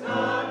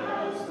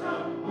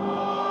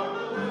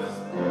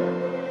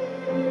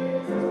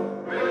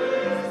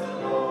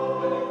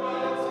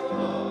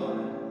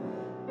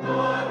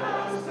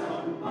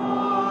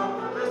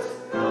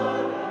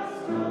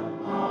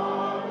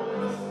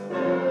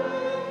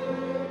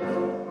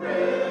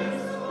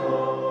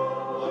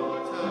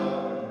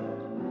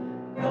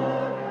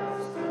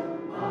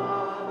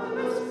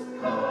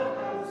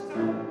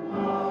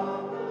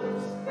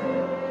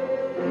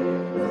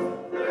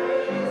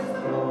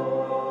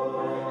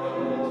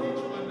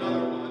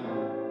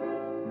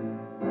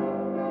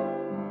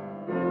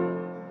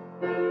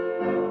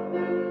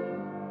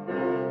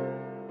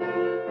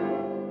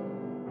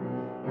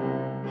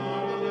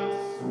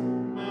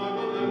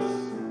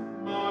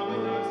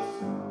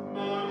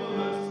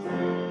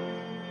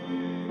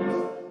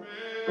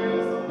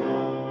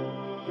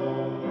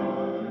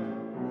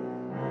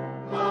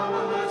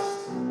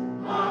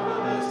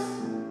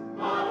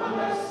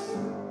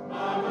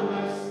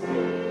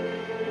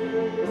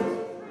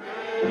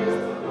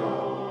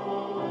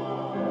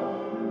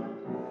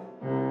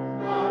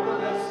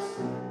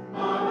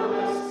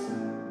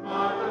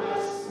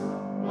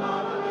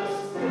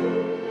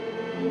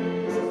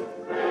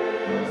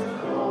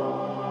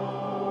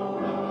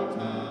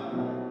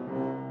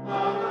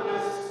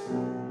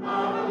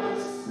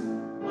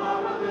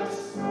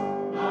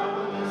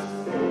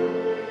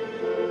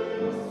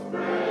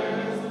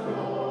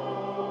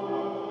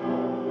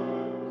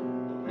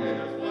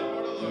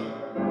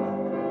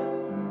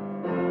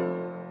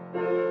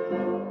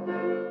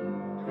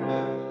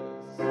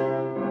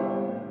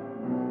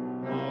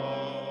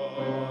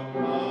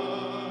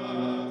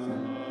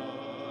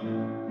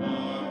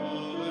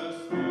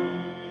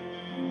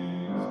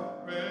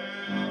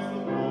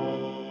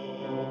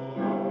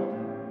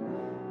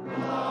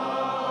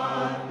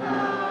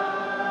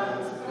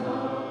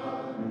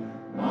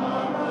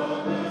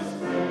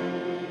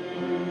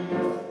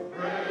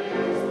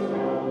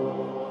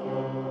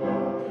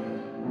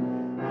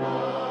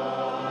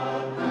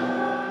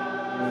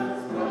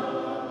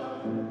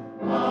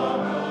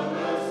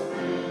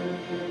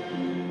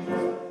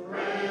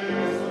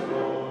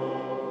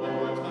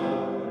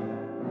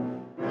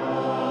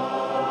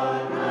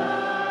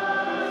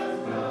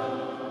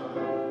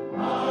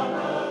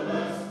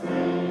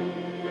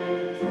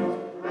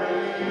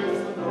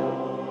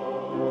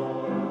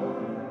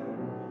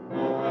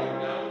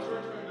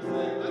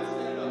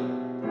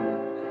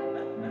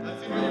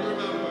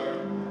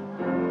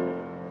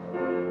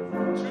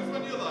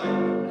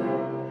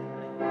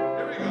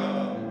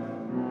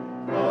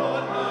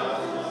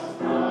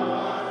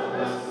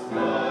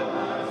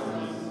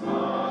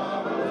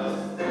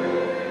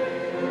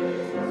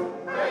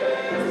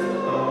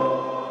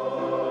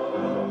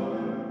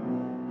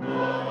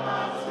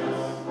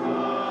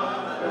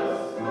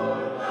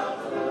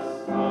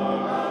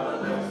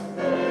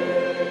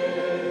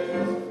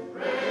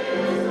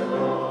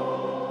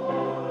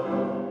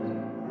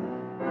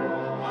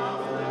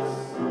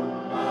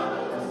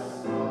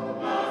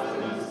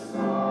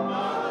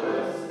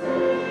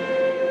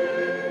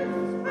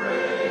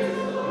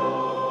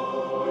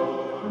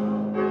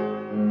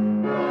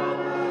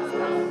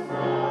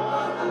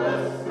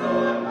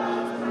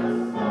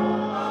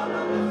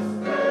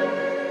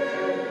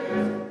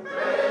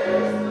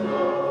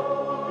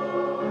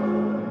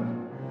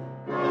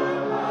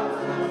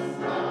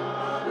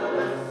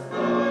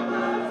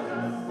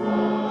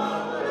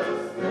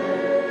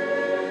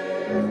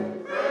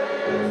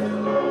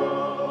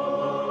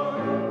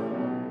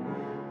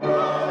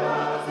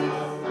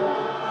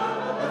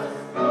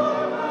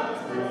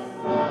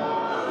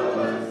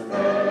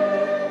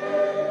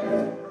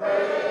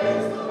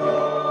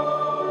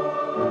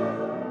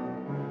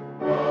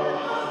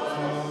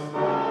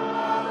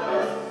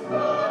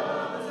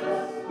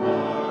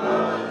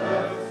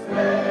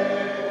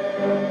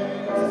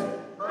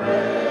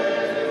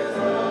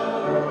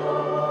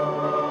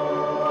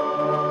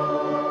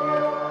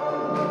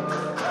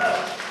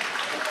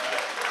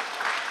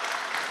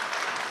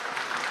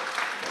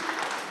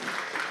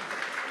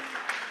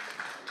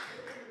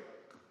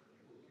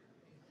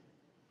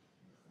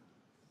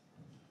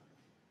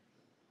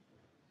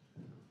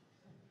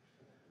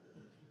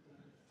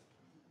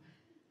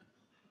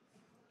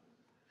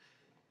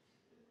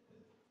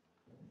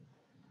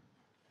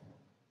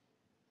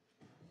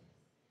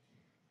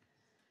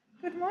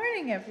Good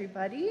morning,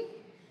 everybody.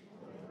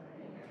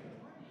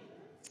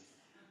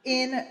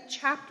 In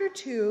chapter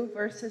 2,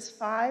 verses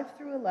 5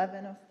 through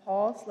 11 of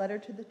Paul's letter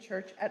to the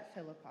church at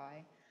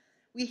Philippi,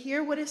 we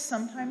hear what is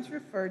sometimes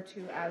referred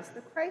to as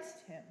the Christ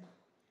hymn.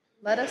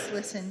 Let us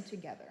listen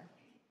together.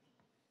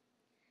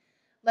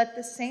 Let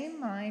the same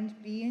mind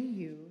be in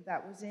you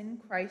that was in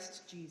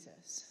Christ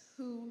Jesus,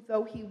 who,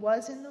 though he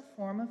was in the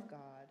form of God,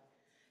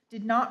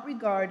 did not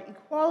regard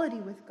equality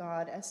with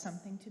God as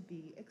something to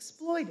be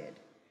exploited,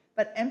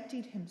 but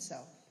emptied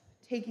himself,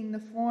 taking the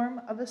form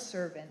of a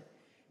servant,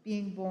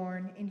 being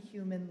born in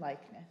human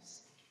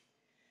likeness.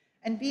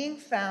 And being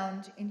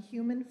found in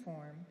human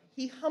form,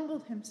 he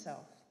humbled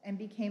himself and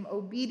became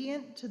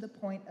obedient to the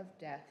point of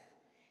death,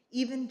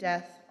 even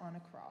death on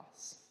a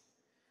cross.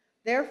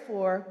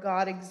 Therefore,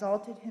 God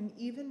exalted him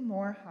even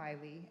more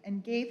highly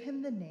and gave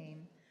him the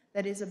name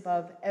that is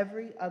above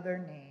every other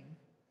name,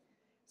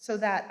 so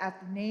that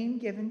at the name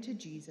given to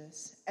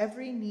Jesus,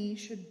 every knee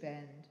should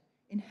bend,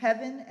 in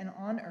heaven and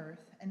on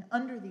earth and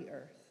under the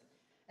earth,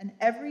 and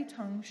every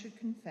tongue should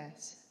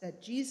confess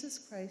that Jesus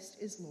Christ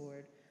is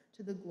Lord,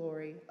 to the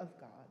glory of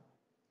God.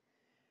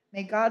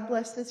 May God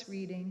bless this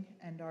reading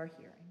and our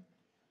hearing.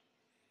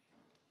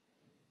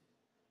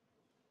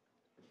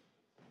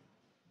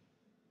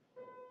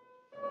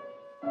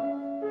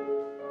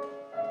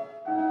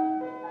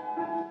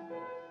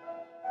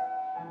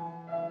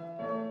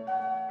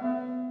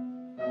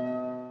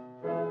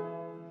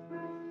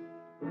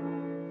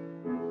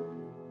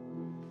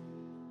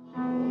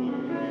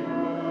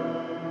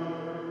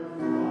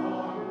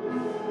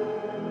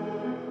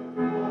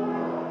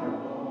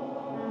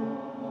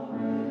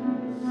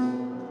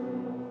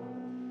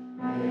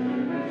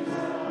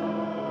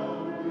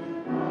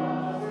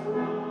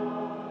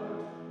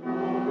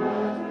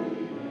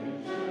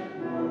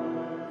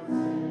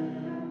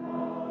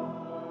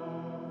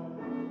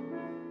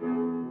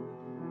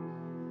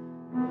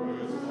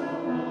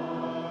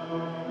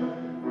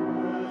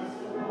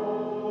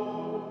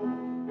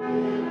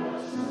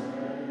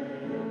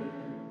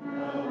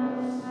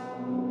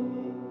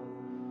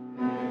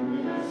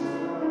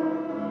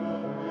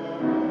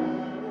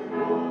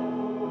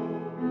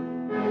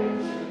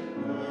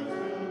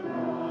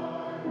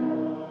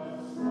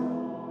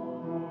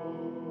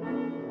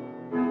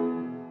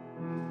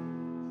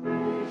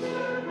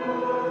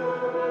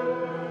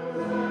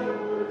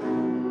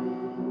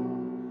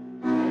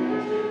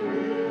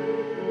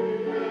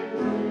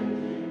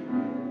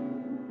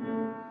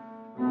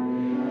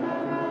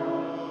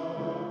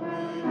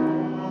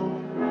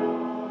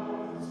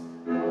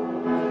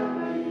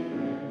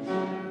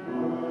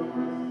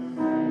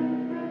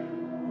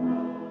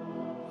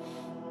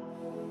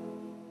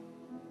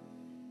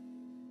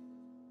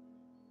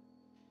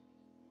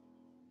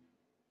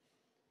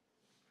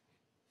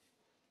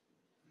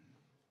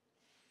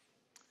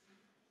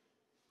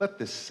 Let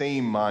the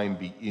same mind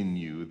be in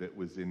you that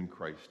was in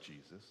Christ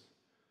Jesus,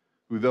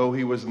 who, though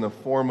he was in the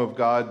form of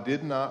God,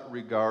 did not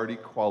regard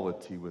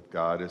equality with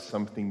God as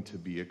something to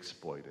be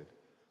exploited,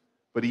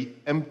 but he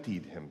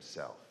emptied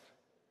himself,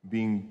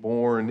 being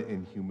born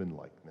in human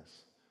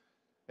likeness.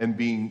 And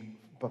being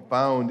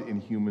found in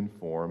human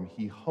form,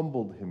 he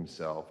humbled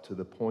himself to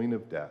the point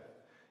of death,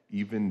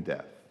 even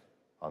death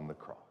on the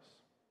cross.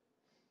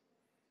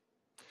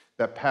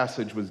 That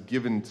passage was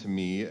given to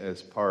me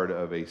as part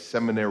of a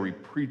seminary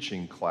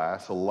preaching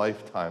class a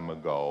lifetime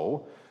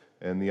ago,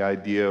 and the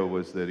idea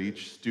was that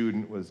each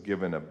student was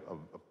given a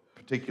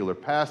particular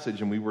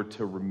passage, and we were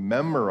to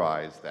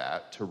memorize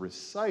that, to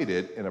recite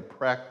it in a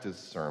practice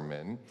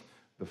sermon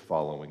the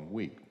following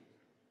week.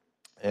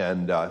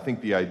 And I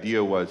think the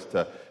idea was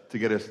to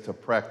get us to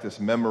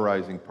practice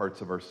memorizing parts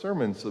of our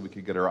sermons so we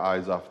could get our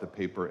eyes off the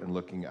paper and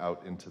looking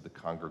out into the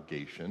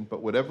congregation.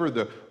 But whatever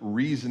the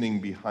reasoning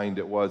behind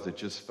it was, it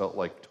just felt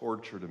like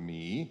torture to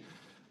me.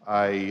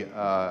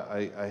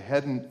 I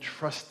hadn't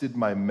trusted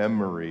my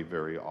memory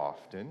very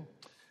often,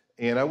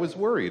 and I was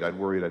worried. I'd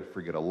worried I'd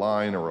forget a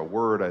line or a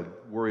word. I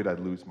worried I'd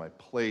lose my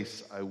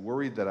place. I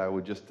worried that I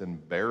would just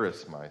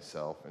embarrass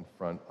myself in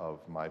front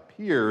of my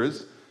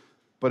peers.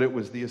 But it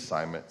was the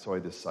assignment, so I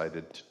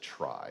decided to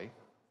try.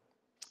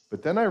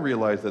 But then I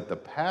realized that the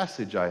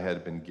passage I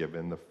had been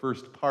given, the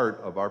first part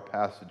of our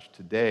passage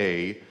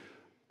today,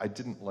 I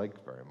didn't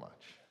like very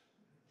much.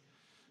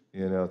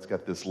 You know, it's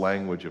got this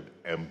language of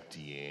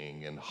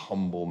emptying and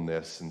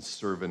humbleness and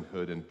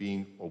servanthood and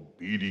being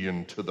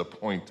obedient to the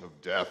point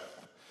of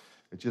death.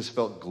 It just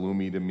felt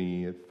gloomy to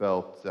me. It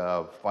felt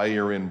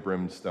fire and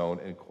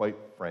brimstone, and quite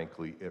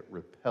frankly, it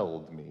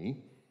repelled me.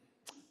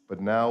 But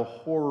now,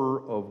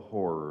 horror of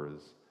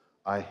horrors,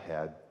 I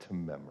had to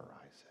memorize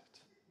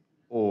it.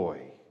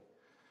 Oy.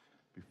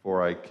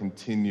 Before I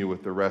continue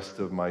with the rest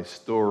of my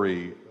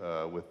story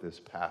with this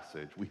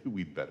passage,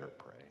 we'd better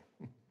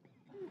pray.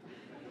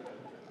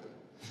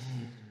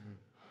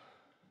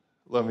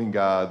 Loving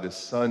God, the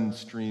sun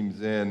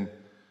streams in,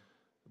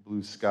 the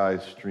blue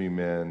skies stream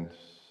in,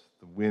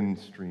 the wind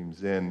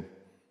streams in,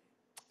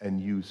 and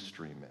you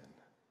stream in.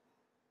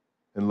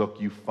 And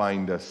look, you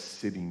find us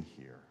sitting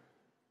here,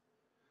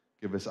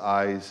 Give us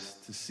eyes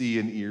to see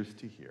and ears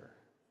to hear.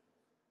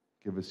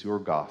 Give us your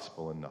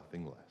gospel and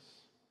nothing less.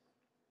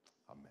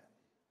 Amen.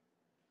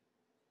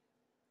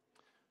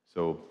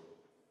 So,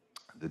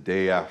 the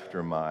day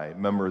after my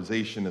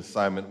memorization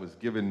assignment was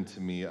given to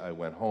me, I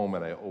went home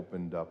and I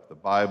opened up the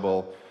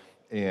Bible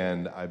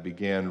and I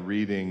began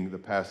reading the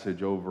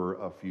passage over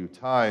a few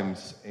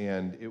times,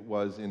 and it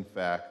was, in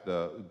fact,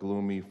 the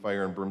gloomy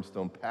fire and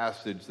brimstone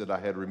passage that I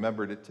had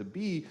remembered it to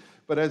be.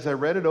 But as I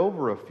read it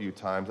over a few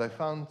times, I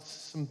found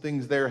some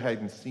things there I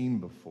hadn't seen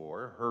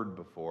before, heard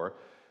before.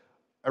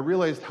 I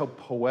realized how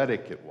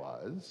poetic it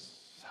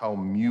was, how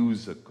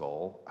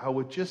musical, how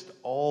it just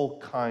all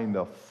kind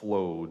of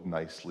flowed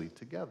nicely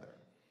together.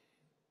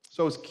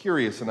 So I was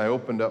curious, and I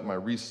opened up my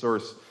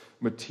resource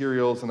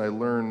materials, and I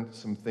learned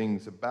some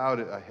things about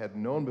it I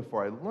hadn't known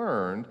before. I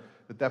learned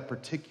that that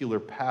particular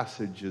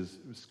passage is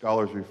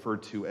scholars refer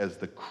to as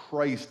the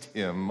Christ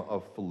hymn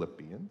of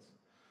Philippians.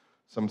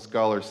 Some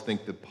scholars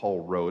think that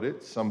Paul wrote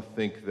it. Some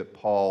think that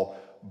Paul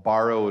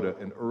borrowed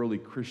an early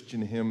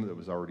Christian hymn that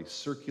was already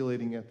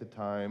circulating at the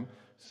time.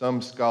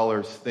 Some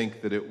scholars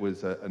think that it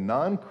was a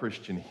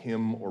non-Christian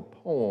hymn or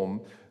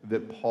poem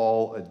that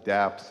Paul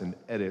adapts and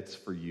edits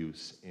for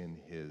use in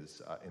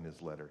his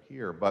letter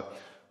here. But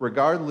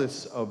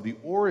regardless of the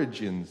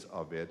origins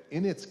of it,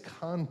 in its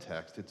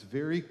context, it's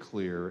very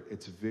clear,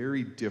 it's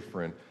very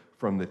different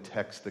from the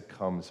text that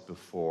comes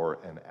before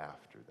and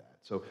after that.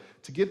 So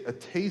to get a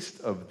taste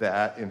of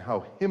that and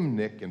how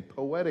hymnic and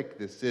poetic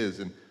this is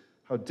and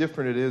how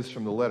different it is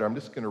from the letter, I'm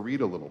just going to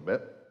read a little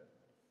bit.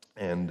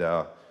 And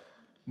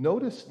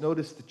notice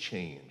the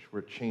change,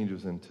 where it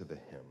changes into the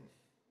hymn.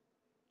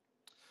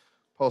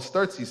 Paul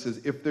starts, he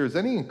says, if there's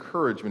any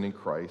encouragement in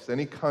Christ,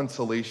 any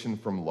consolation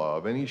from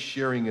love, any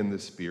sharing in the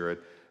Spirit,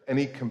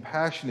 any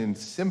compassion and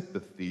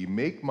sympathy,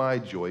 make my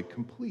joy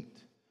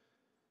complete.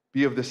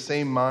 Be of the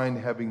same mind,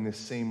 having the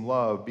same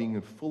love, being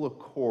in full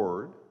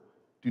accord.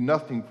 Do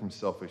nothing from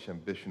selfish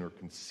ambition or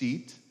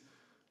conceit.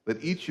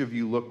 Let each of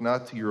you look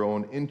not to your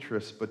own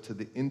interests, but to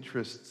the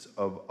interests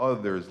of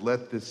others.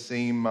 Let the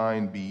same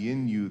mind be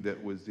in you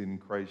that was in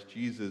Christ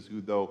Jesus,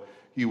 who, though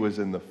he was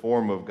in the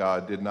form of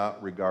God, did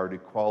not regard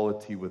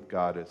equality with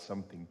God as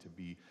something to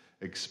be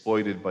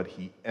exploited, but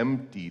he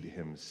emptied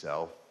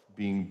himself,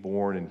 being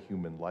born in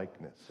human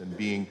likeness. And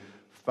being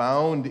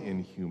found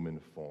in human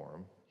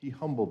form, he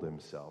humbled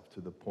himself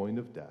to the point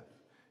of death,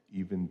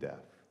 even death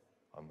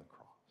on the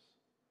cross.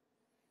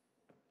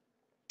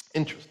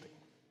 Interesting.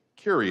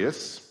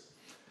 Curious,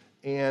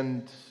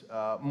 and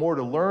more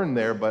to learn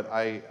there, but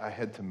I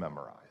had to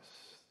memorize.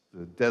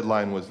 The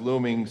deadline was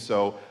looming,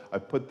 so I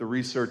put the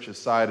research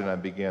aside and I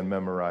began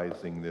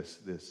memorizing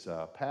this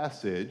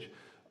passage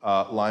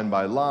line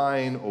by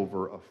line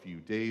over a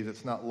few days.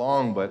 It's not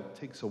long, but it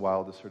takes a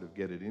while to sort of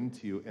get it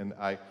into you. And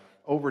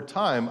over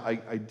time,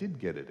 I did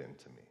get it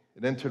into me.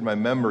 It entered my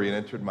memory, it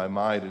entered my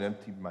mind, it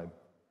emptied my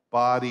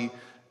body,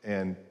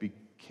 and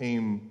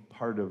became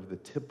part of the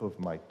tip of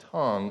my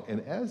tongue.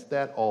 And as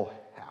that all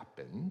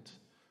happened,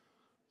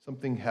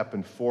 something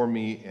happened for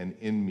me and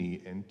in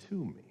me and to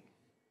me.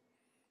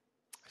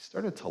 I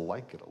started to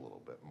like it a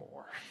little bit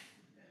more.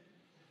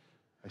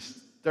 I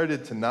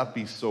started to not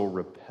be so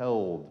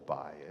repelled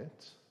by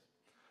it.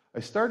 I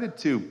started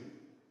to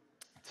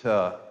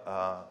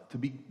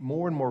be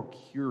more and more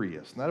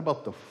curious, not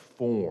about the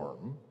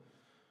form,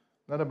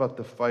 not about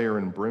the fire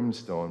and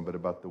brimstone, but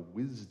about the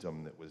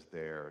wisdom that was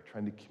there,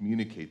 trying to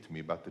communicate to me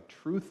about the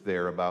truth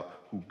there,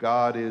 about who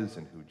God is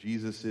and who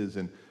Jesus is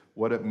and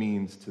what it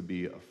means to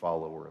be a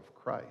follower of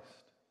Christ.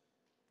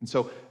 And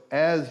so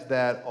as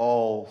that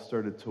all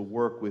started to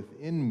work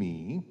within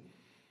me,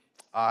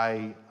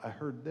 I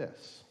heard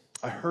this.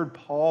 I heard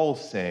Paul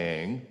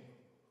saying,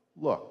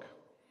 look,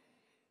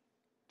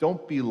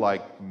 don't be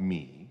like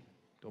me.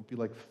 Don't be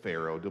like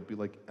Pharaoh. Don't be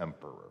like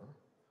emperor.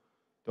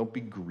 Don't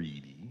be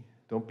greedy.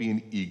 Don't be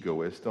an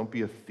egoist. Don't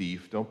be a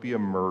thief. Don't be a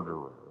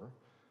murderer.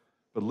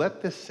 But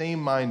let the same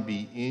mind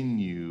be in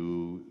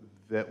you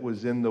that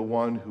was in the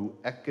one who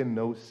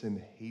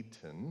ekenosin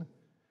haten,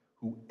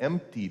 who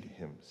emptied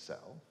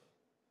himself,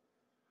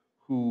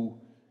 who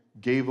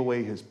gave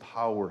away his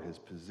power, his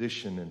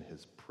position, and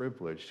his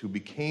privilege, who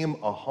became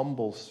a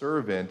humble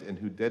servant and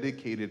who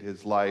dedicated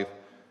his life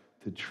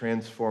to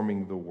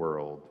transforming the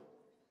world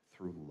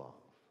through love.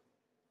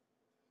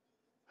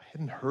 I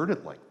hadn't heard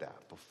it like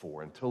that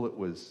before until it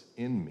was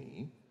in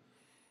me.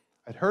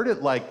 I'd heard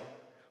it like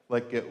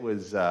it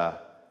was a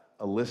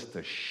list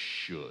of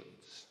shoulds.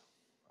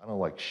 I don't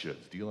like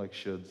shoulds. Do you like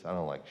shoulds? I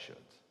don't like shoulds.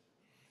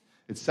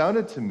 It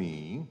sounded to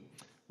me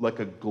like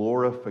a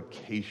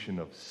glorification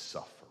of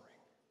suffering.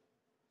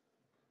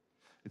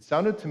 It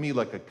sounded to me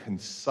like a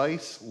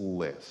concise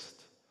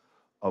list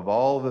of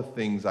all the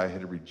things I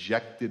had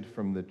rejected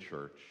from the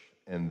church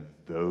and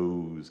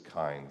those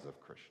kinds of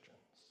Christians.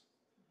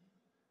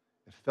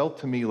 It felt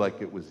to me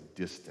like it was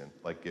distant,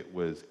 like it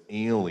was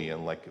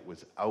alien, like it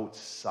was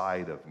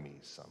outside of me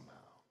somehow.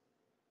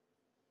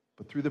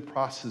 But through the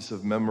process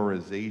of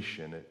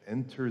memorization, it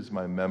enters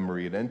my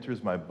memory, it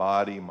enters my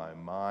body, my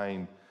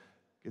mind,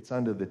 gets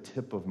onto the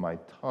tip of my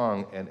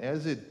tongue. And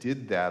as it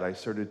did that, I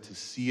started to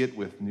see it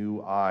with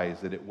new eyes,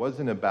 that it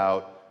wasn't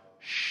about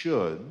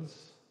shoulds,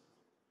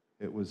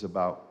 it was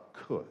about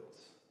coulds.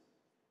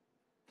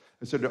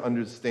 I started to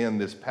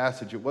understand this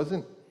passage. It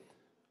wasn't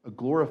a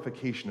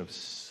glorification of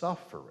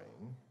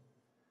suffering.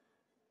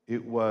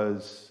 It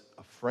was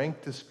a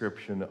frank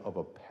description of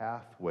a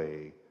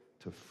pathway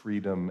to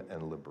freedom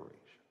and liberation.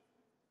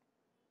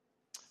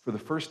 For the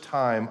first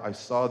time, I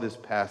saw this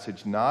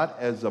passage not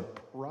as a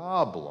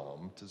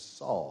problem to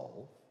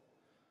solve,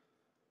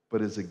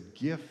 but as a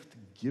gift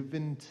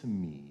given to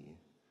me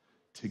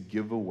to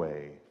give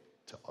away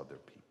to other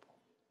people.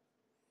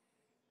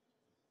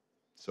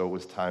 So it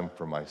was time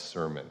for my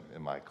sermon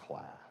in my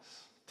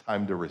class,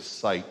 time to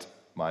recite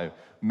my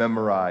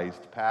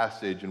memorized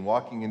passage. And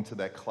walking into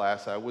that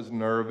class, I was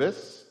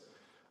nervous,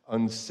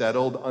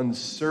 unsettled,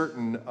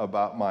 uncertain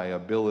about my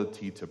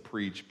ability to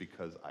preach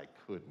because I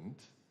couldn't.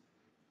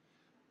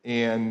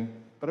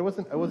 But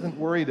I wasn't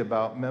worried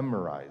about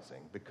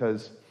memorizing,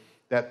 because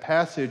that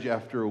passage,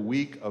 after a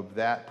week of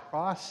that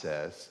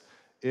process,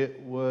 it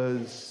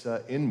was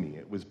in me.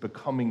 It was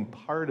becoming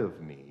part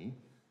of me.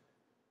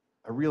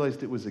 I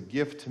realized it was a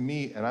gift to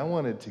me, and I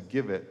wanted to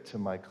give it to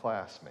my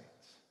classmates.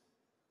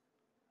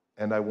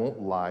 And I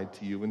won't lie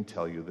to you and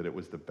tell you that it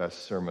was the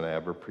best sermon I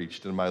ever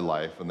preached in my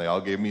life, and they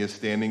all gave me a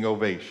standing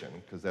ovation,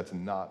 because that's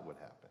not what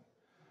happened.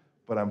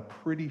 But I'm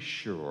pretty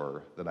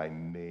sure that I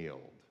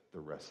nailed the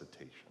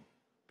recitation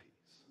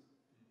piece.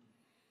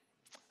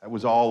 That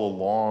was all a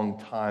long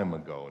time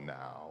ago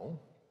now.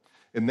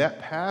 And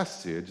that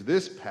passage,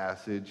 this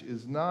passage,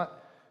 is no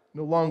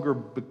longer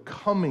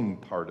becoming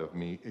part of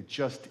me. It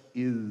just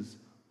is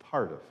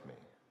part of me.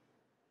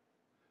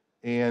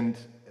 And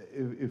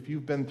if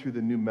you've been through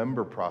the new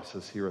member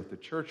process here at the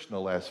church in the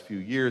last few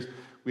years,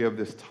 we have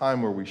this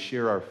time where we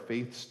share our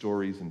faith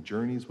stories and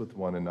journeys with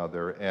one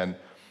another. And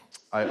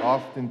I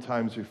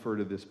oftentimes refer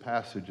to this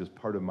passage as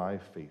part of my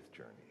faith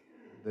journey,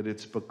 that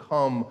it's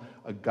become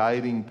a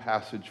guiding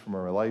passage from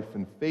our life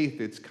and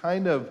faith. It's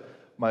kind of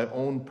my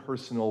own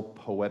personal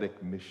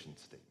poetic mission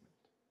statement,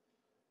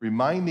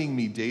 reminding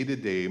me day to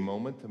day,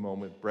 moment to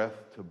moment,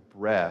 breath to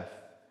breath,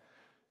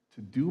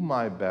 to do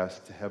my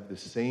best to have the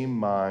same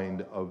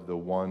mind of the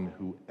one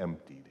who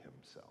emptied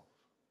himself,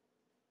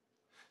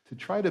 to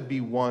try to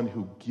be one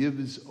who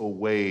gives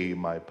away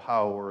my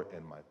power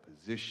and my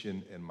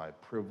position and my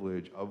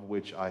privilege, of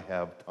which I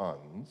have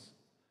tons,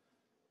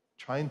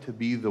 trying to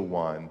be the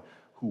one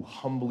who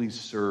humbly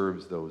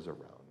serves those around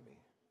me,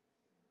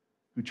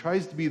 who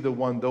tries to be the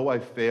one, though I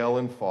fail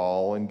and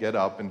fall and get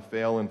up and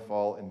fail and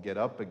fall and get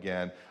up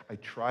again, I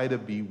try to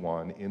be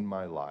one in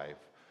my life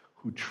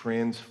who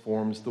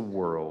transforms the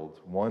world,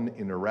 one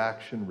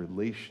interaction,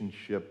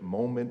 relationship,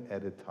 moment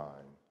at a time,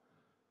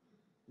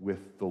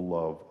 with the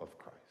love of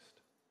Christ.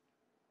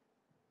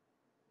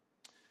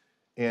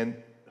 And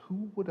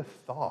who would have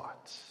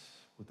thought,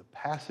 with a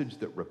passage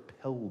that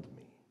repelled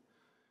me,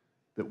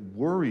 that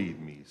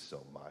worried me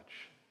so much,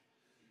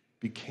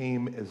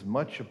 became as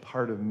much a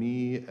part of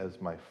me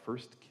as my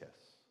first kiss,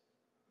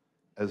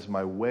 as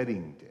my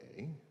wedding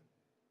day,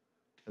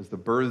 as the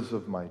births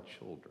of my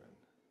children,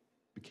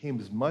 became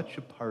as much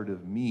a part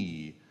of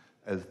me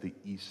as the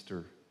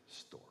Easter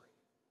story.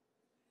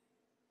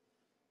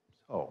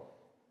 So,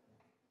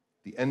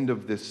 the end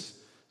of this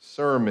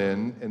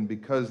sermon, and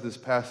because this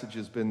passage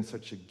has been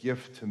such a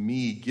gift to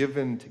me,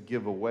 given to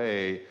give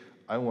away,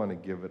 I want to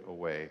give it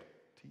away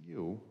to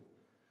you.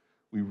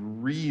 We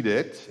read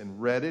it and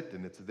read it,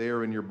 and it's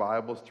there in your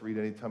Bibles to read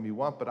anytime you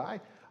want, but I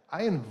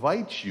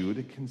invite you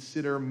to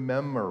consider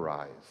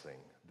memorizing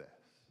this,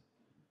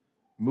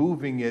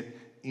 moving it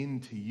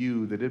into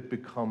you, that it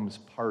becomes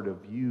part of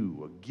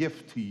you, a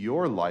gift to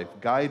your life,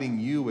 guiding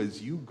you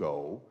as you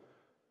go,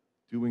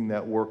 doing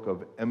that work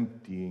of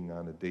emptying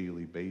on a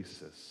daily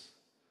basis,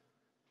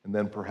 and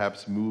then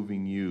perhaps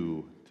moving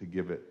you to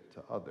give it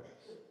to others.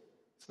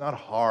 It's not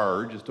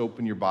hard. Just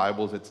open your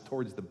Bibles. It's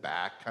towards the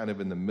back, kind of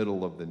in the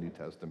middle of the New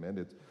Testament.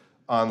 It's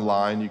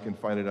online. You can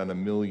find it on a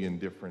million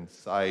different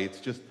sites.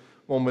 Just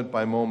moment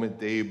by moment,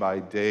 day by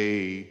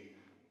day,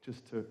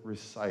 just to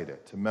recite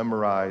it, to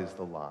memorize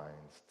the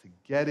lines, to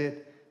get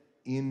it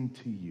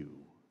into you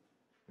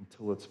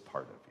until it's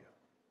part of you.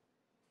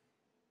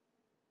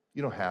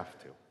 You don't have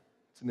to.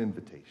 It's an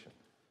invitation.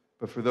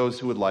 But for those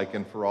who would like,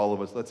 and for all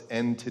of us, let's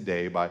end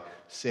today by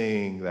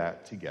saying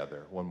that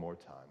together one more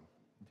time.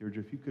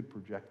 Deirdre, if you could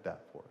project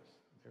that for us.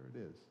 There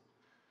it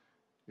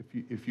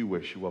is. If you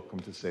wish, you're welcome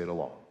to say it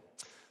along.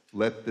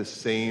 Let the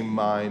same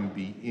mind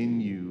be in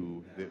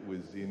you that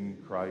was in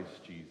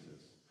Christ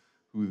Jesus,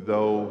 who,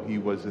 though he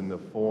was in the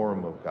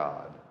form of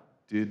God,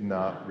 did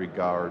not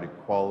regard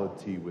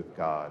equality with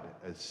God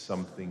as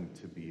something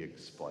to be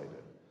exploited.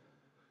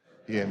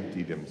 He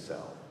emptied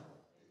himself,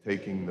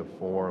 taking the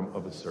form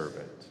of a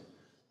servant,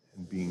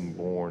 and being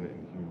born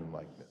in human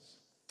likeness,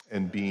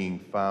 and being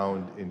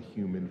found in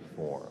human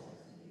form.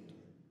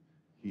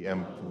 He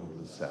emptied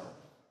himself,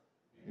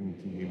 and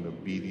became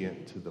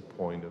obedient to the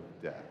point of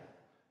death,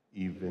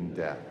 even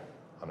death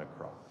on a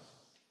cross.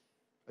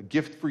 A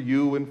gift for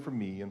you and for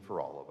me and for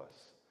all of us.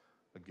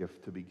 a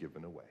gift to be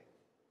given away.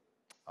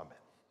 Amen.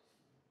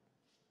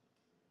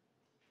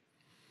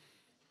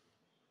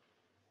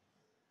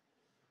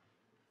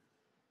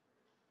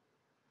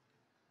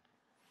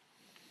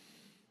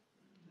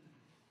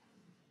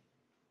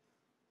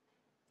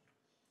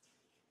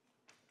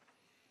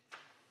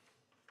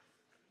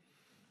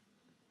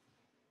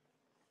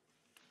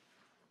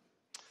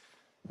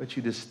 I invite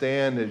you to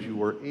stand as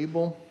you are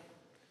able.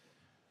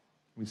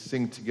 We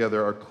sing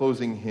together our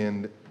closing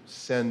hymn,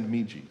 Send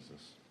Me, Jesus.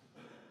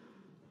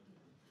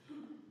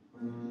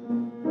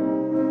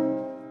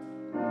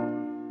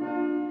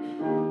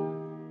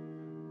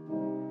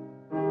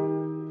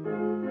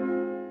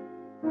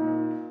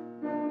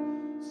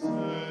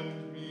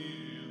 Send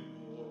me,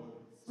 Lord,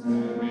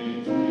 send me,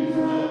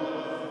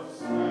 Jesus,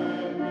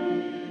 send me,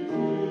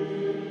 Jesus,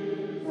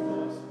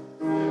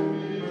 send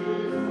me,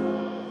 Jesus,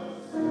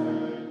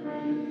 send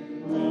me,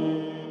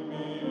 lead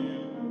me,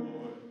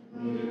 Lord,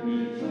 lead me,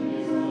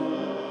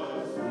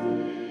 Jesus, lead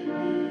me,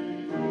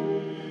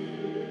 Jesus,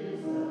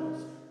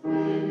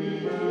 lead me,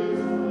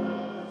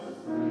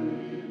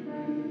 Jesus,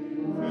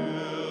 lead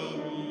me, fill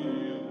me,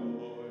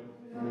 Lord,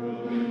 fill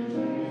me,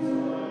 Jesus,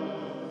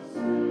 fill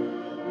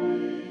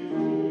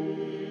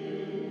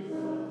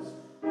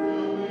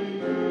me, Jesus, fill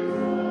me,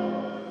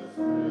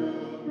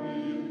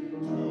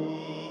 Jesus,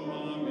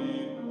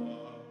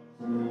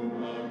 fill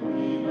me,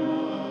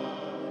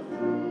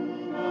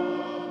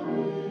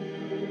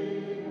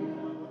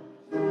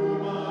 to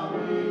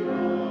Amina,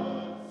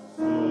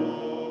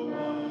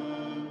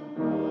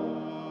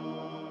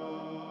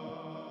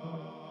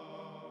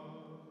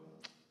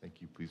 Thank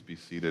you. Please be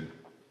seated.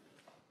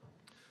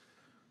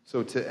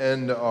 So to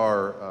end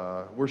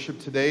our worship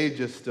today,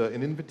 just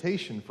an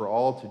invitation for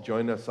all to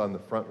join us on the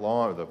front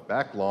lawn or the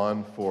back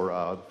lawn for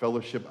the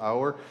fellowship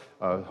hour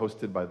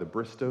hosted by the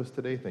Bristos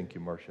today. Thank you,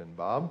 Marcia and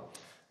Bob.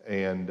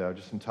 And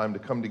just some time to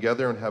come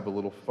together and have a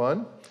little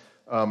fun.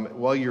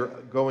 While you're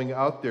going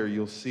out there,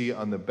 you'll see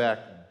on the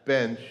back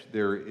bench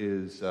there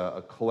is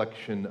a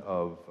collection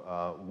of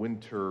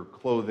winter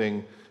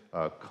clothing,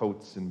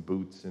 coats and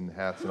boots and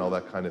hats and all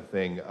that kind of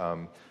thing.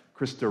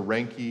 Krista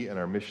Ranke and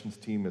our missions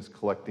team is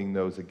collecting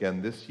those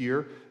again this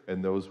year,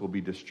 and those will be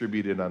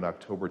distributed on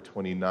October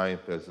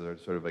 29th as a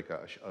sort of like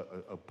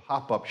a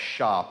pop-up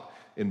shop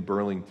in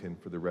Burlington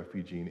for the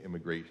refugee and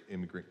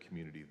immigrant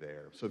community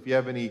there. So if you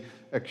have any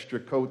extra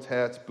coats,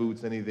 hats,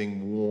 boots,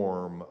 anything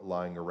warm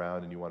lying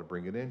around and you want to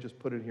bring it in, just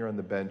put it here on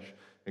the bench,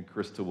 and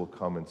Krista will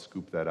come and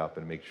scoop that up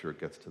and make sure it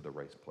gets to the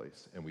right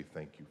place, and we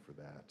thank you for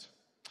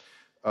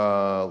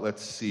that.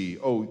 Let's see.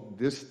 Oh,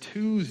 this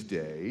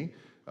Tuesday,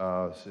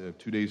 so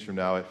 2 days from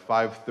now at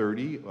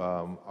 5:30,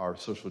 our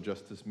social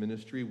justice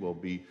ministry will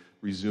be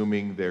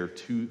resuming their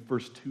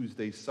first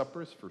Tuesday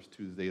suppers, first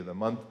Tuesday of the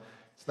month.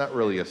 It's not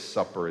really a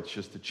supper, it's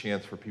just a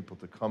chance for people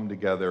to come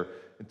together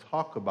and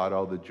talk about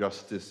all the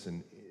justice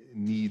and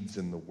needs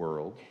in the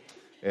world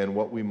and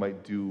what we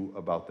might do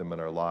about them in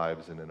our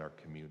lives and in our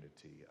community.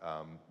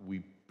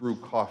 We brew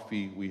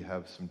coffee, we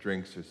have some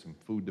drinks, there's some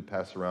food to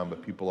pass around,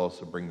 but people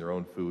also bring their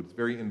own food. It's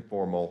very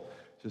informal,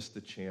 just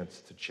a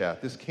chance to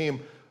chat. This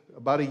came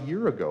about a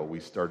year ago. We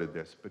started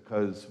this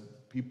because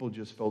people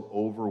just felt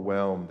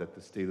overwhelmed at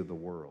the state of the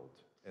world.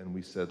 And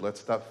we said, let's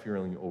stop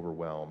feeling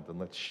overwhelmed and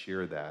let's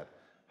share that.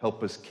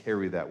 Help us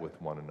carry that with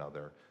one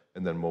another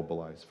and then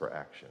mobilize for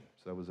action.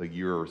 So that was a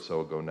year or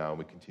so ago now, and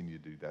we continue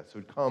to do that.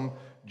 So come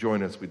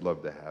join us. We'd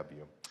love to have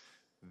you.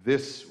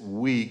 This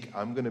week,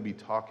 I'm going to be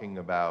talking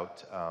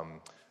about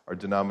our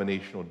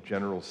denominational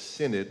general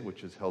synod,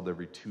 which is held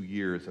every 2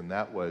 years, and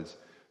that was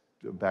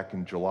back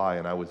in July,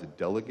 and I was a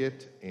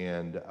delegate,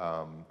 and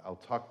I'll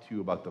talk to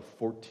you about the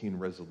 14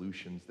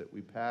 resolutions that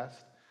we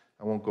passed.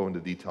 I won't go into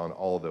detail on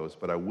all of those,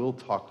 but I will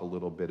talk a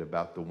little bit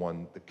about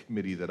the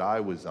committee that I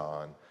was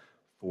on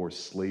for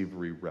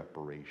slavery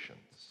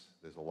reparations.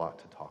 There's a lot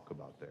to talk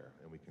about there,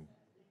 and we can...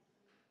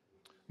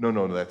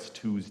 No, that's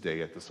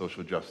Tuesday at the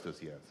social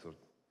justice, so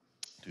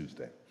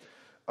Tuesday.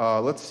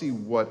 Let's see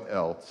what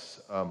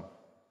else.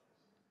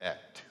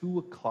 At 2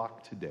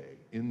 o'clock today,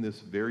 in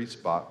this very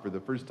spot, for the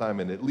first time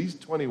in at least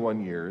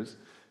 21 years,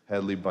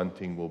 Hadley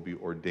Bunting will be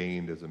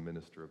ordained as a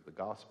minister of the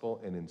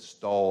gospel and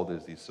installed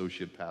as the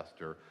associate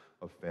pastor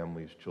of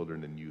families,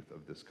 children, and youth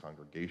of this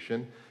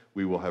congregation.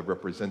 We will have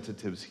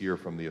representatives here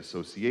from the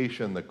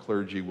association. The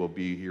clergy will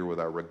be here with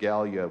our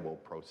regalia. We'll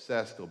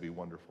process. There'll be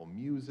wonderful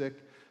music.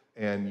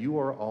 And you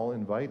are all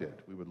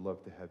invited. We would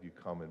love to have you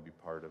come and be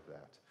part of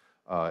that.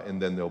 And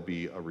then there'll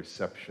be a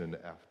reception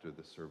after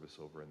the service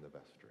over in the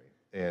vestry.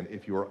 And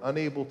if you are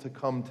unable to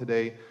come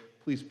today,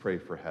 please pray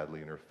for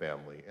Hadley and her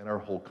family and our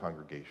whole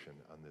congregation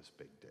on this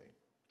big day.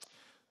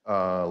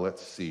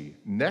 Let's see.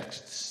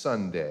 Next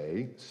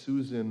Sunday,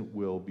 Susan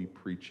will be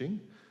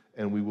preaching,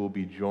 and we will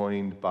be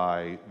joined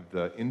by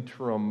the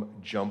interim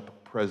Jump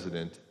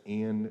president,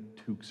 Ann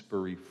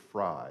Tewksbury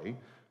Fry,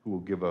 who will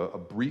give a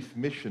brief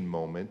mission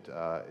moment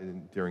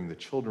during the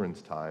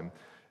children's time.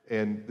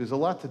 And there's a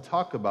lot to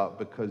talk about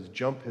because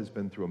Jump has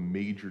been through a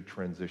major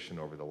transition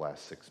over the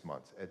last 6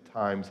 months, at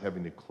times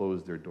having to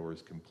close their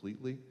doors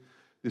completely,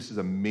 This is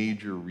a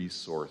major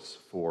resource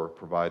for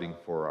providing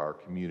for our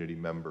community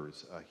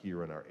members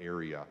here in our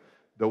area.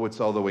 Though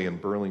it's all the way in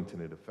Burlington,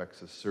 it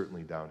affects us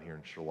certainly down here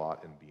in Charlotte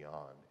and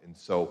beyond. And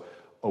so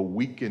a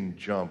weekend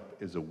jump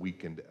is a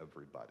weekend to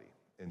everybody.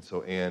 And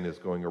so Anne is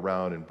going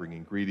around and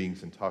bringing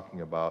greetings and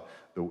talking about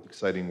the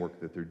exciting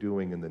work that they're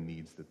doing and the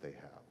needs that they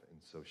have.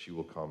 And so she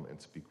will come and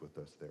speak with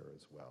us there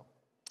as well.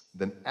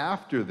 Then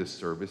after this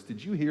service,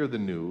 did you hear the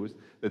news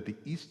that the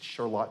East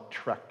Charlotte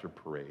Tractor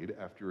Parade,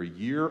 after a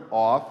year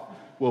off,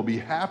 will be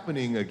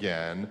happening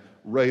again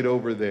right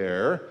over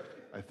there?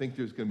 I think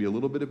there's going to be a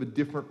little bit of a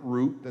different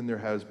route than there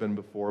has been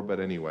before, but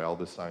anyway, all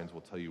the signs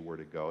will tell you where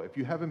to go. If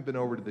you haven't been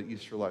over to the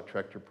East Charlotte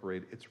Tractor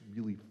Parade, it's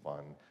really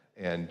fun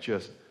and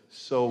just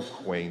so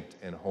quaint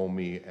and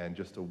homey and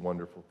just a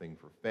wonderful thing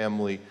for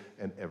family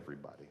and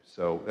everybody.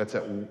 So that's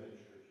at...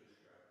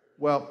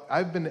 Well,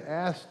 I've been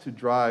asked to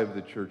drive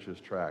the church's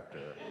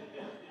tractor.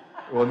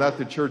 Well, not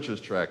the church's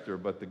tractor,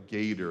 but the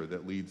gator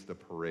that leads the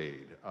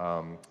parade.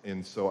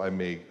 And so I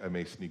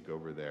may sneak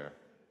over there.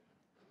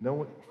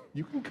 No,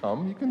 you can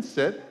come, you can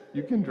sit,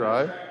 you can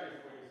drive.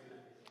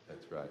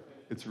 That's right.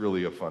 It's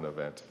really a fun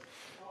event.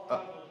 I'll have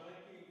a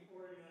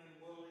 1949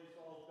 Willys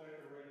all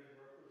decorated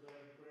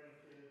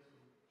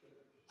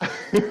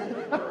representing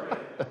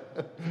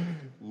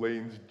grandkids.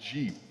 Lane's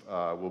Jeep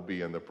will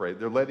be in the parade.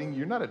 They're letting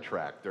you're not a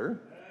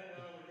tractor.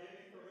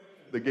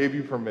 They gave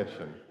you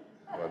permission.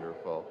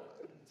 Wonderful.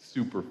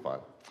 Super fun.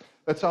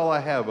 That's all I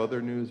have.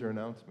 Other news or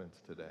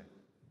announcements today?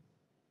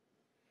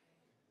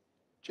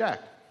 Jack,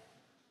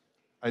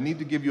 I need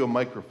to give you a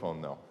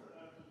microphone, though.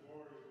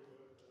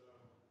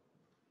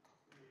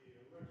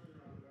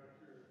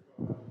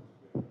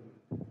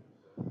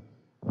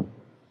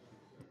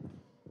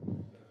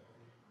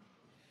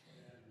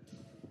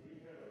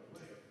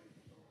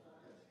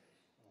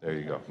 There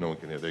you go. No one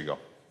can hear. There you go.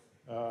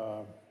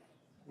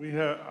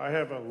 I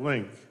have a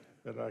link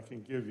that I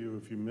can give you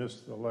if you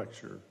missed the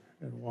lecture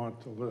and want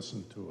to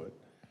listen to it.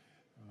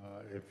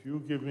 If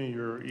you give me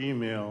your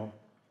email,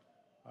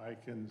 I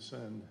can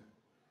send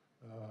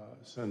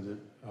it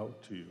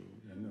out to you.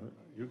 And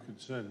you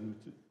could send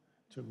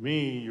to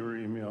me your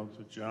email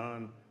to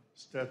John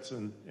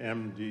Stetson,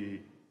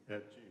 MD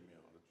at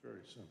Gmail. It's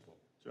very simple.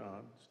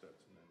 John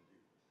Stetson,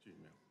 MD,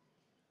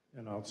 Gmail.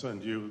 And I'll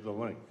send you the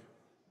link.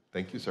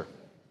 Thank you, sir.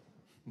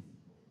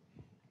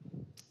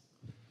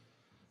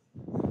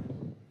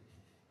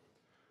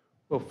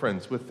 Well,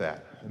 friends, with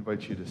that, I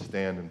invite you to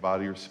stand and bow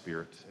to your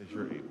spirit as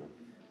you're able.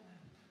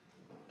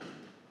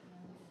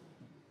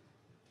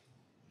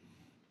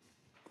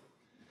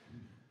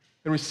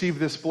 And receive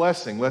this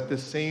blessing. Let the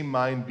same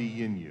mind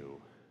be in you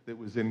that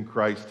was in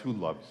Christ, who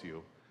loves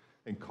you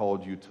and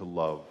called you to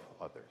love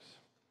others.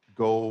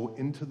 Go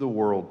into the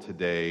world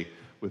today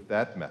with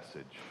that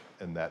message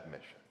and that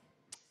mission.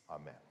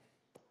 Amen.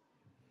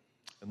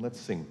 And let's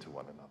sing to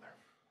one another.